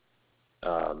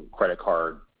credit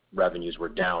card revenues were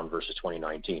down versus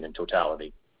 2019 in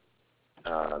totality.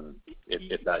 If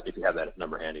you have that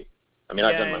number handy. I mean,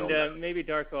 I've done my own. Maybe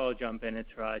Darko will jump in. It's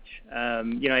Raj.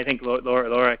 I think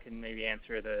Laura can maybe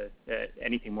answer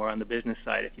anything more on the business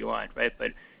side if you want, right?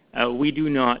 But we do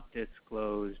not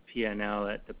disclose P&L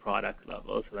at the product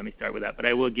level, so let me start with that. But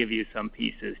I will give you some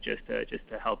pieces just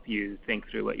to help you think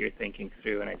through what you're thinking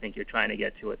through, and I think you're trying to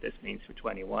get to what this means for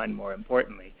 21 more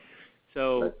importantly.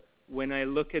 So when I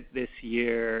look at this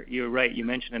year, you're right. You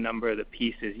mentioned a number of the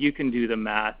pieces. You can do the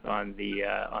math on the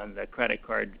credit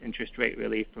card interest rate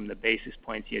relief from the basis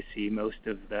points you see. Most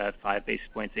of the 5 basis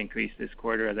points increase this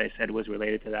quarter, as I said, was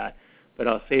related to that. But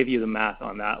I'll save you the math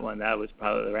on that one. That was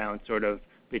probably around sort of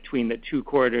between the 2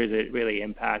 quarters. It really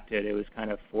impacted. It was kind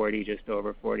of just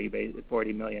over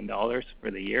 $40 million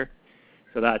for the year.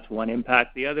 So that's one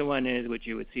impact. The other one is what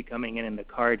you would see coming in the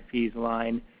card fees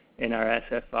line in our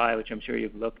SFI, which I'm sure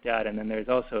you've looked at, and then there's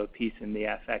also a piece in the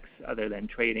FX other than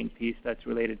trading piece that's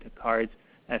related to cards,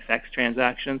 FX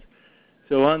transactions.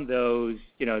 So on those,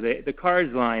 the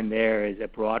cards line there is a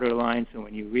broader line, so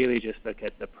when you really just look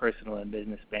at the personal and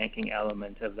business banking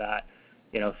element of that,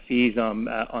 fees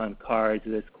on cards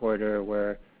this quarter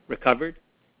were recovered.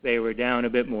 They were down a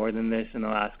bit more than this in the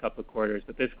last couple of quarters,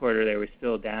 but this quarter they were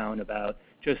still down about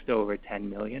just over $10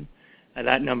 million.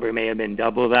 That number may have been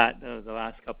double that the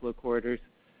last couple of quarters.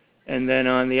 And then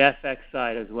on the FX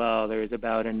side as well, there's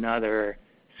about another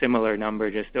similar number,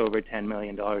 just over $10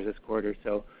 million this quarter.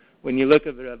 So when you look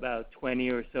at about 20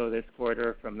 or so this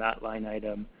quarter from that line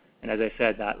item, and as I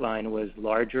said, that line was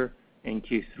larger in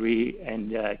Q3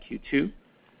 and Q2.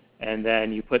 And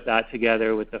then you put that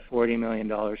together with the $40 million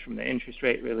from the interest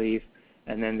rate relief,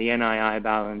 and then the NII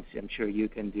balance, I'm sure you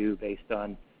can do based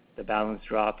on the balance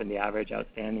drop and the average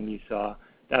outstanding you saw.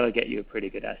 That'll get you a pretty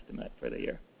good estimate for the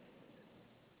year.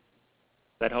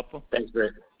 Is that helpful? Thanks,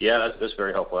 Greg. Yeah, that's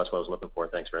very helpful. That's what I was looking for.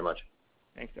 Thanks very much.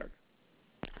 Thanks, Dark.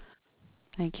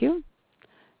 Thank you.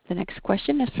 The next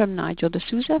question is from Nigel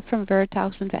D'Souza from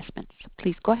Veritas Investments.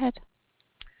 Please go ahead.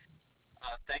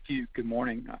 Thank you. Good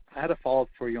morning. I had a follow-up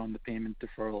for you on the payment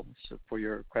deferrals for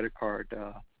your credit card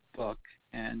book.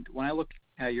 And when I look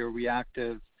at your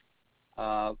reactive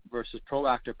versus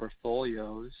proactive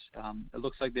portfolios, it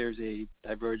looks like there's a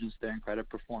divergence there in credit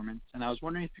performance. And I was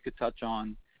wondering if you could touch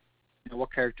on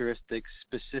what characteristics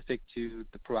specific to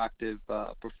the proactive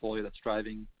portfolio that's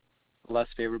driving a less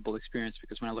favorable experience,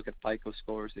 because when I look at FICO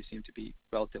scores, they seem to be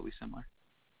relatively similar.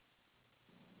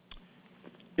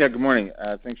 Yeah, good morning.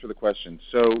 Thanks for the question.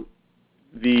 So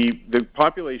the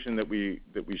population that we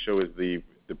show is the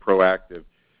proactive.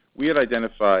 We had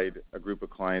identified a group of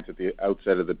clients at the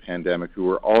outset of the pandemic who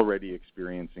were already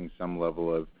experiencing some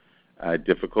level of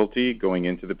difficulty going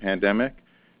into the pandemic.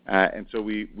 And so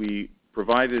we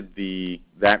provided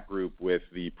that group with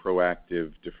the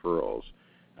proactive deferrals.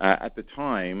 At the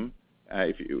time,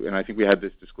 and I think we had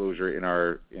this disclosure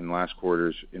in last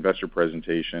quarter's investor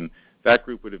presentation, that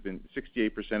group would have been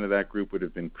 68% of that group would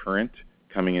have been current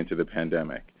coming into the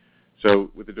pandemic. So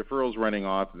with the deferrals running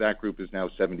off, that group is now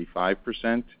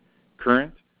 75%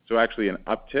 current. So actually an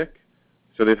uptick.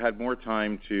 So they've had more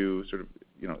time to sort of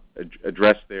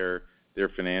address their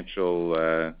financial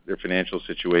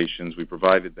situations. We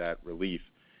provided that relief,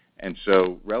 and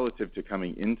so relative to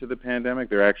coming into the pandemic,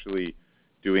 they're actually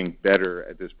doing better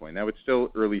at this point. Now it's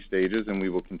still early stages, and we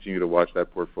will continue to watch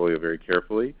that portfolio very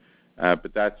carefully.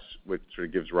 But that's what sort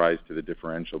of gives rise to the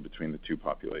differential between the two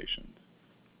populations.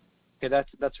 Okay,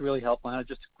 that's really helpful. And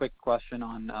just a quick question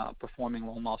on performing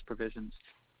loan loss provisions.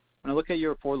 When I look at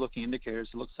your forward-looking indicators,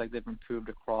 it looks like they've improved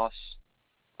across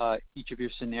each of your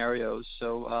scenarios.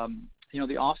 So,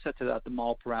 the offset to that, the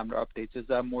model parameter updates, is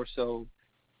that more so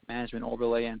management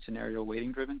overlay and scenario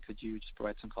weighting driven? Could you just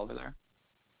provide some color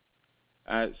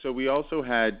there? So we also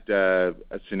had a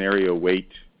scenario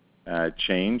weight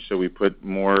change. So we put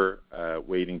more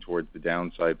weighting towards the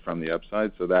downside from the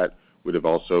upside. So that would have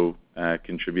also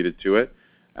contributed to it.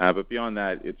 But beyond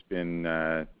that, it's been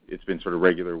sort of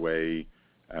regular way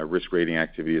risk rating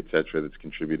activity, et cetera, that's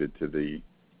contributed to the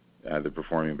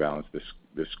performing balance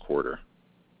this quarter.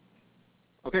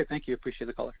 Okay, thank you. Appreciate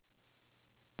the color.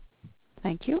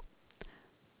 Thank you.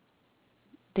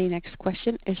 The next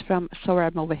question is from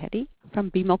Sohrab Movahedi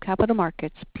from BMO Capital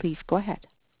Markets. Please go ahead.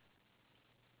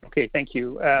 Okay, thank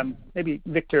you. Maybe,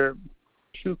 Victor,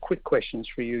 two quick questions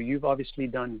for you. You've obviously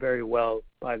done very well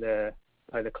by the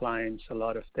clients. A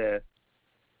lot of the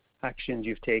actions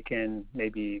you've taken,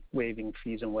 maybe waiving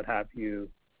fees and what have you,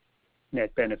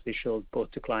 net beneficial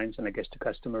both to clients and I guess to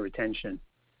customer retention.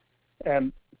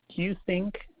 Do you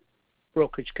think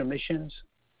brokerage commissions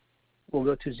will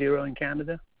go to zero in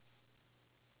Canada?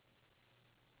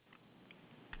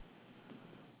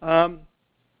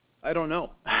 I don't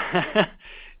know.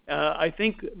 I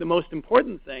think the most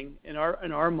important thing in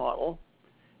our model,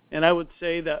 and I would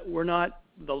say that we're not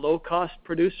the low-cost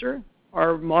producer.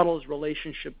 Our model is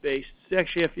relationship-based.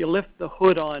 Actually, if you lift the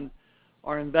hood on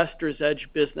our Investor's Edge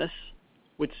business,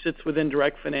 which sits within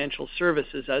Direct Financial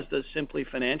Services, as does Simply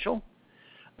Financial,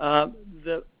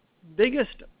 the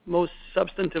biggest, most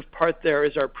substantive part there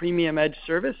is our Premium Edge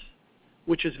service,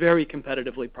 which is very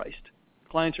competitively priced.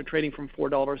 Clients are trading from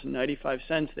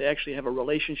 $4.95. They actually have a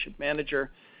relationship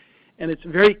manager, and it's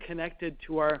very connected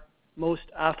to our most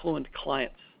affluent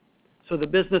clients. So the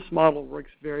business model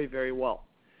works very, very well.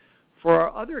 For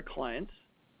our other clients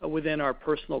within our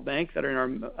personal bank that are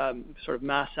in our sort of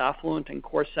mass affluent and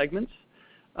core segments,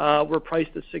 we're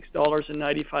priced at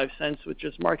 $6.95, which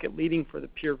is market leading for the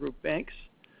peer group banks.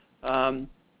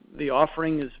 The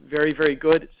offering is very, very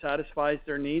good. It satisfies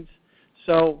their needs.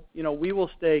 So, we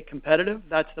will stay competitive.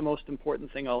 That's the most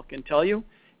important thing I can tell you.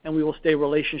 And we will stay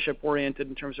relationship-oriented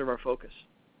in terms of our focus.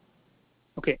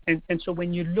 Okay. And so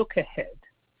when you look ahead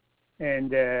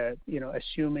and,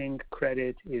 assuming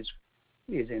credit is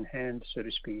in hand, so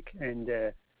to speak, and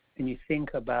you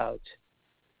think about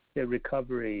the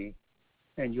recovery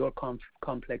and your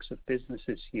complex of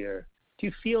businesses here, do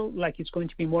you feel like it's going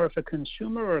to be more of a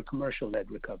consumer or a commercial-led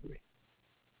recovery?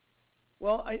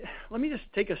 Well, let me just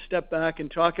take a step back and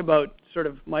talk about sort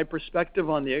of my perspective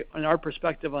on our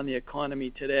perspective on the economy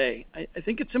today. I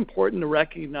think it's important to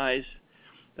recognize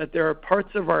that there are parts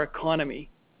of our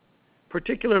economy,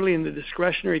 particularly in the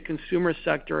discretionary consumer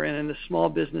sector and in the small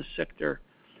business sector,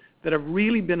 that have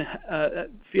really been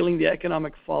feeling the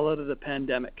economic fallout of the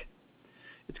pandemic.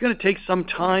 It's going to take some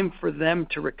time for them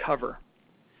to recover,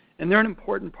 and they're an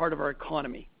important part of our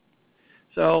economy.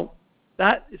 So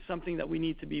that is something that we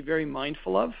need to be very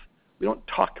mindful of. We don't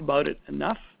talk about it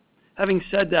enough. Having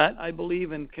said that, I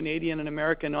believe in Canadian and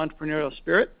American entrepreneurial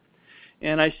spirit,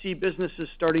 and I see businesses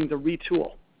starting to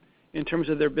retool in terms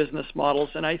of their business models.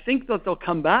 And I think that they'll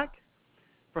come back,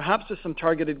 perhaps with some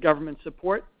targeted government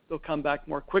support. They'll come back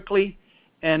more quickly,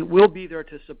 and we'll be there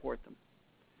to support them.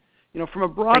 From a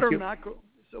broader macro.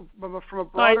 So from a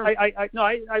broader. I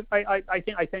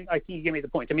think you gave me the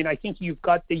point. I mean, I think you've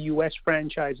got the U.S.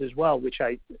 franchise as well, which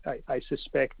I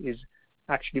suspect is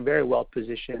actually very well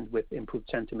positioned with improved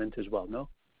sentiment as well. No.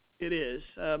 It is.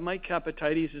 Mike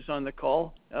Capatides is on the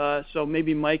call, so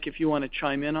maybe Mike, if you want to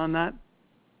chime in on that.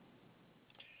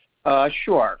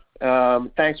 Sure.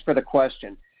 Thanks for the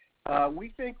question.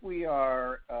 We think we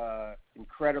are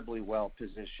incredibly well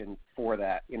positioned for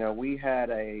that. We had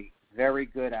a very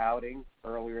good outing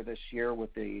earlier this year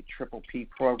with the Triple P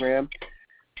program.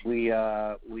 We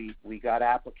got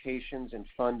applications and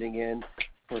funding in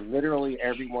for literally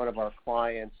every one of our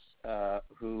clients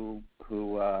who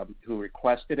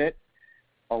requested it.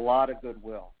 A lot of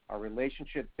goodwill. Our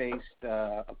relationship-based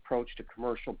approach to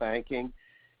commercial banking.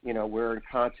 We're in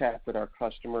contact with our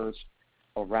customers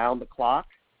around the clock,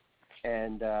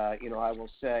 and I will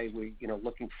say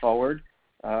looking forward.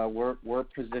 We're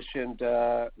positioned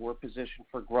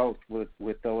for growth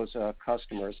with those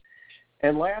customers.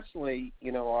 And lastly,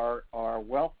 our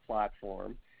wealth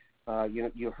platform.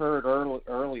 You heard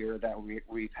earlier that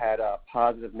we've had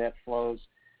positive net flows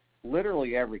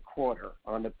literally every quarter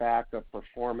on the back of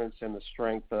performance and the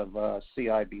strength of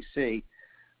CIBC.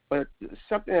 But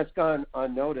something that's gone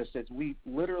unnoticed is we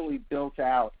literally built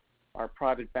out our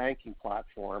private banking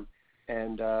platform,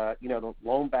 And the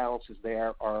loan balances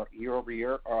there are year over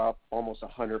year are up almost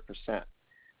 100%.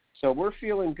 So we're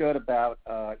feeling good about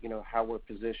how we're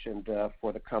positioned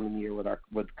for the coming year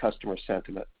with customer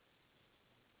sentiment.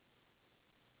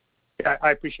 Yeah,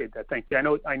 I appreciate that. Thank you. I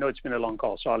know it's been a long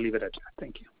call, so I'll leave it at that.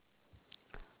 Thank you.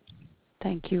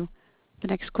 Thank you. The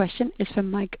next question is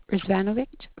from Mike Rizvanovic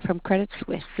from Credit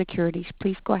Suisse Securities.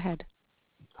 Please go ahead.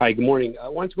 Hi, good morning. I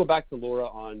wanted to go back to Laura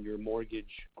on your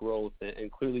mortgage growth,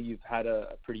 and clearly you've had a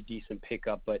pretty decent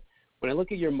pickup. But when I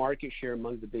look at your market share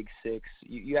among the big six,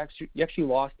 you actually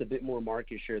lost a bit more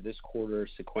market share this quarter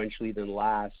sequentially than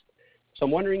last. So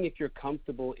I'm wondering if you're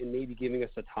comfortable in maybe giving us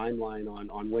a timeline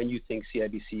on when you think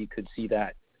CIBC could see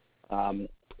that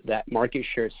market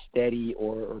share steady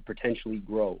or potentially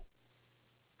grow.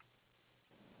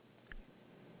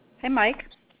 Hey, Mike.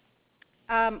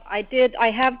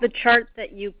 I have the chart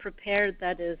that you prepared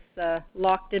that is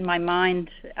locked in my mind.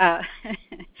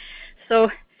 So,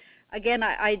 again,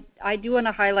 I do want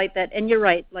to highlight that, and you're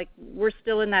right. Like, we're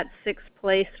still in that sixth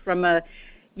place from a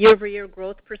year-over-year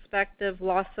growth perspective.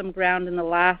 Lost some ground in the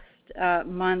last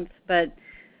month, but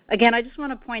again, I just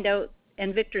want to point out,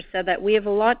 and Victor said that we have a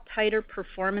lot tighter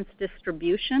performance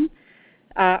distribution.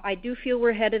 I do feel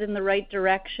we're headed in the right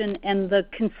direction, and the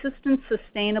consistent,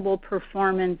 sustainable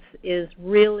performance is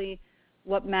really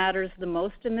what matters the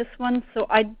most in this one. So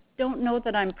I don't know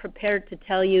that I'm prepared to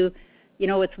tell you,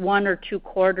 it's 1 or 2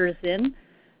 quarters in.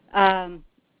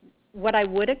 What I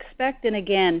would expect, and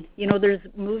again, there's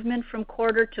movement from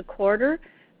quarter to quarter,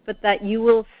 but that you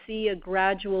will see a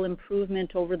gradual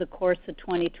improvement over the course of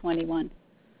 2021.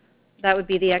 That would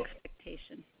be the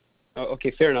expectation. Oh,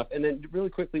 okay, fair enough. And then really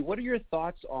quickly, what are your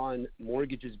thoughts on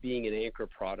mortgages being an anchor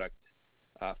product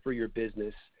for your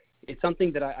business? It's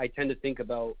something that I tend to think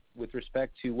about with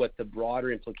respect to what the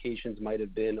broader implications might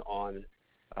have been on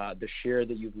the share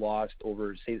that you've lost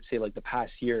over, say like the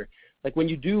past year. Like when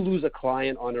you do lose a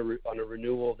client on a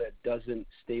renewal that doesn't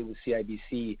stay with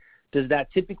CIBC, does that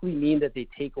typically mean that they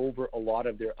take over a lot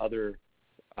of their other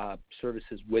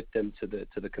services with them to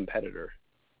the competitor?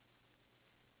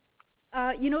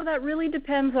 That really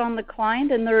depends on the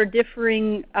client, and there are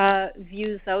differing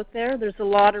views out there. There's a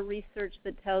lot of research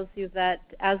that tells you that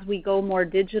as we go more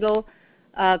digital,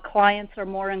 clients are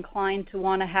more inclined to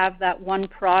want to have that one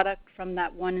product from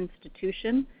that one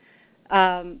institution.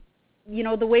 The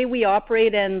way we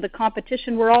operate and the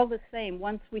competition, we're all the same.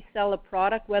 Once we sell a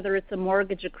product, whether it's a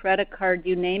mortgage, a credit card,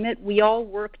 you name it, we all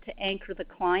work to anchor the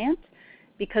client,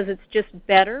 because it's just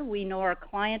better. We know our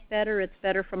client better. It's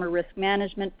better from a risk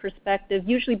management perspective,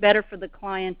 usually better for the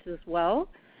client as well.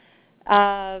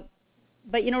 But,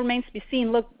 remains to be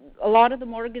seen. Look, a lot of the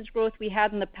mortgage growth we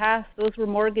had in the past, those were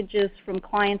mortgages from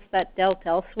clients that dealt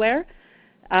elsewhere.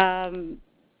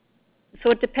 So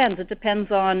it depends. It depends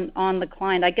on the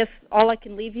client. I guess all I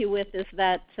can leave you with is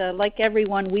that, like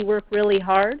everyone, we work really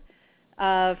hard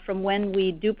from when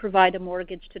we do provide a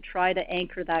mortgage to try to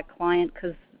anchor that client,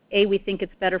 because we think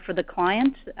it's better for the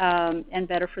client and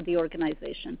better for the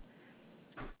organization.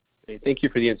 Okay, thank you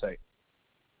for the insight.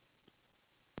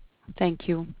 Thank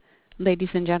you. Ladies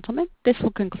and gentlemen, this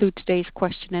will conclude today's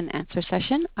question and answer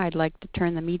session. I'd like to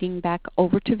turn the meeting back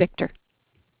over to Victor.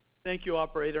 Thank you,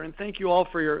 operator, and thank you all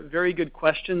for your very good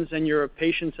questions and your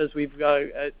patience as we've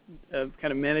kind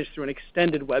of managed through an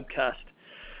extended webcast.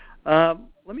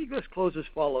 Let me just close as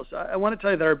follows. I want to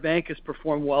tell you that our bank has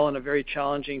performed well in a very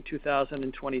challenging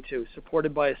 2022,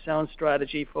 supported by a sound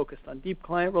strategy focused on deep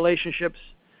client relationships,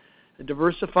 a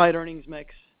diversified earnings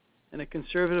mix, and a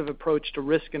conservative approach to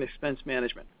risk and expense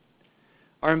management.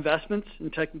 Our investments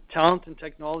in talent and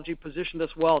technology positioned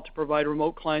us well to provide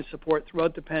remote client support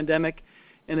throughout the pandemic,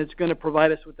 and it's going to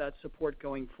provide us with that support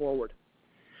going forward.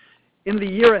 In the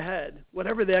year ahead,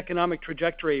 whatever the economic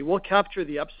trajectory, we'll capture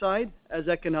the upside as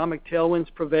economic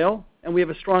tailwinds prevail, and we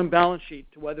have a strong balance sheet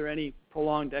to weather any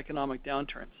prolonged economic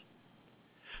downturns.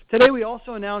 Today, we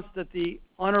also announced that the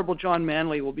Honorable John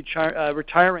Manley will be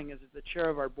retiring as the chair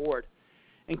of our board,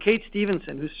 and Kate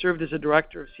Stevenson, who served as a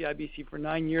director of CIBC for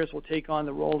 9 years, will take on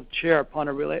the role of chair upon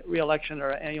her re-election at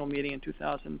our annual meeting in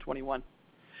 2021.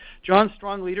 John's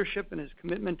strong leadership and his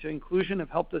commitment to inclusion have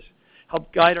helped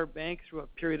guide our bank through a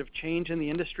period of change in the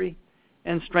industry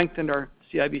and strengthened our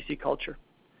CIBC culture.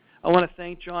 I want to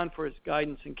thank John for his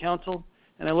guidance and counsel,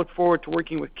 and I look forward to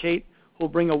working with Kate, who will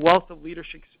bring a wealth of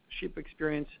leadership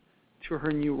experience to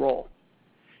her new role.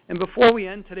 And before we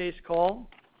end today's call,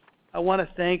 I want to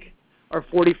thank our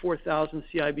 44,000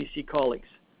 CIBC colleagues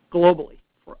globally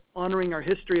for honoring our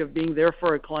history of being there for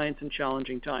our clients in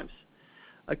challenging times.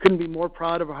 I couldn't be more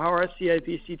proud of how our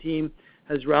CIBC team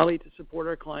has rallied to support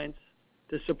our clients,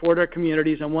 to support our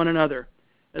communities and one another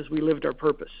as we lived our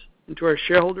purpose, And to our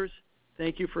shareholders,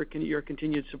 thank you for your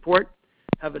continued support.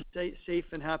 Have a safe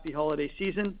and happy holiday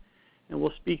season, and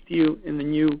we'll speak to you in the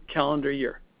new calendar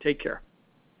year. Take care.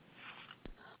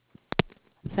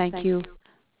 Thank you.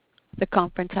 The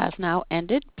conference has now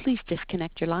ended. Please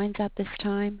disconnect your lines at this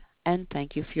time, and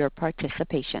thank you for your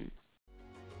participation.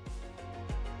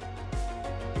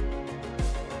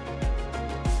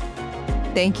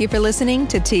 Thank you for listening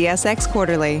to TSX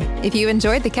Quarterly. If you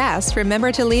enjoyed the cast,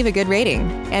 remember to leave a good rating.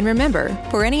 And remember,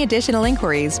 for any additional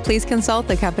inquiries, please consult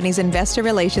the company's investor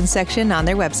relations section on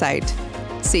their website.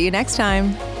 See you next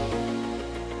time.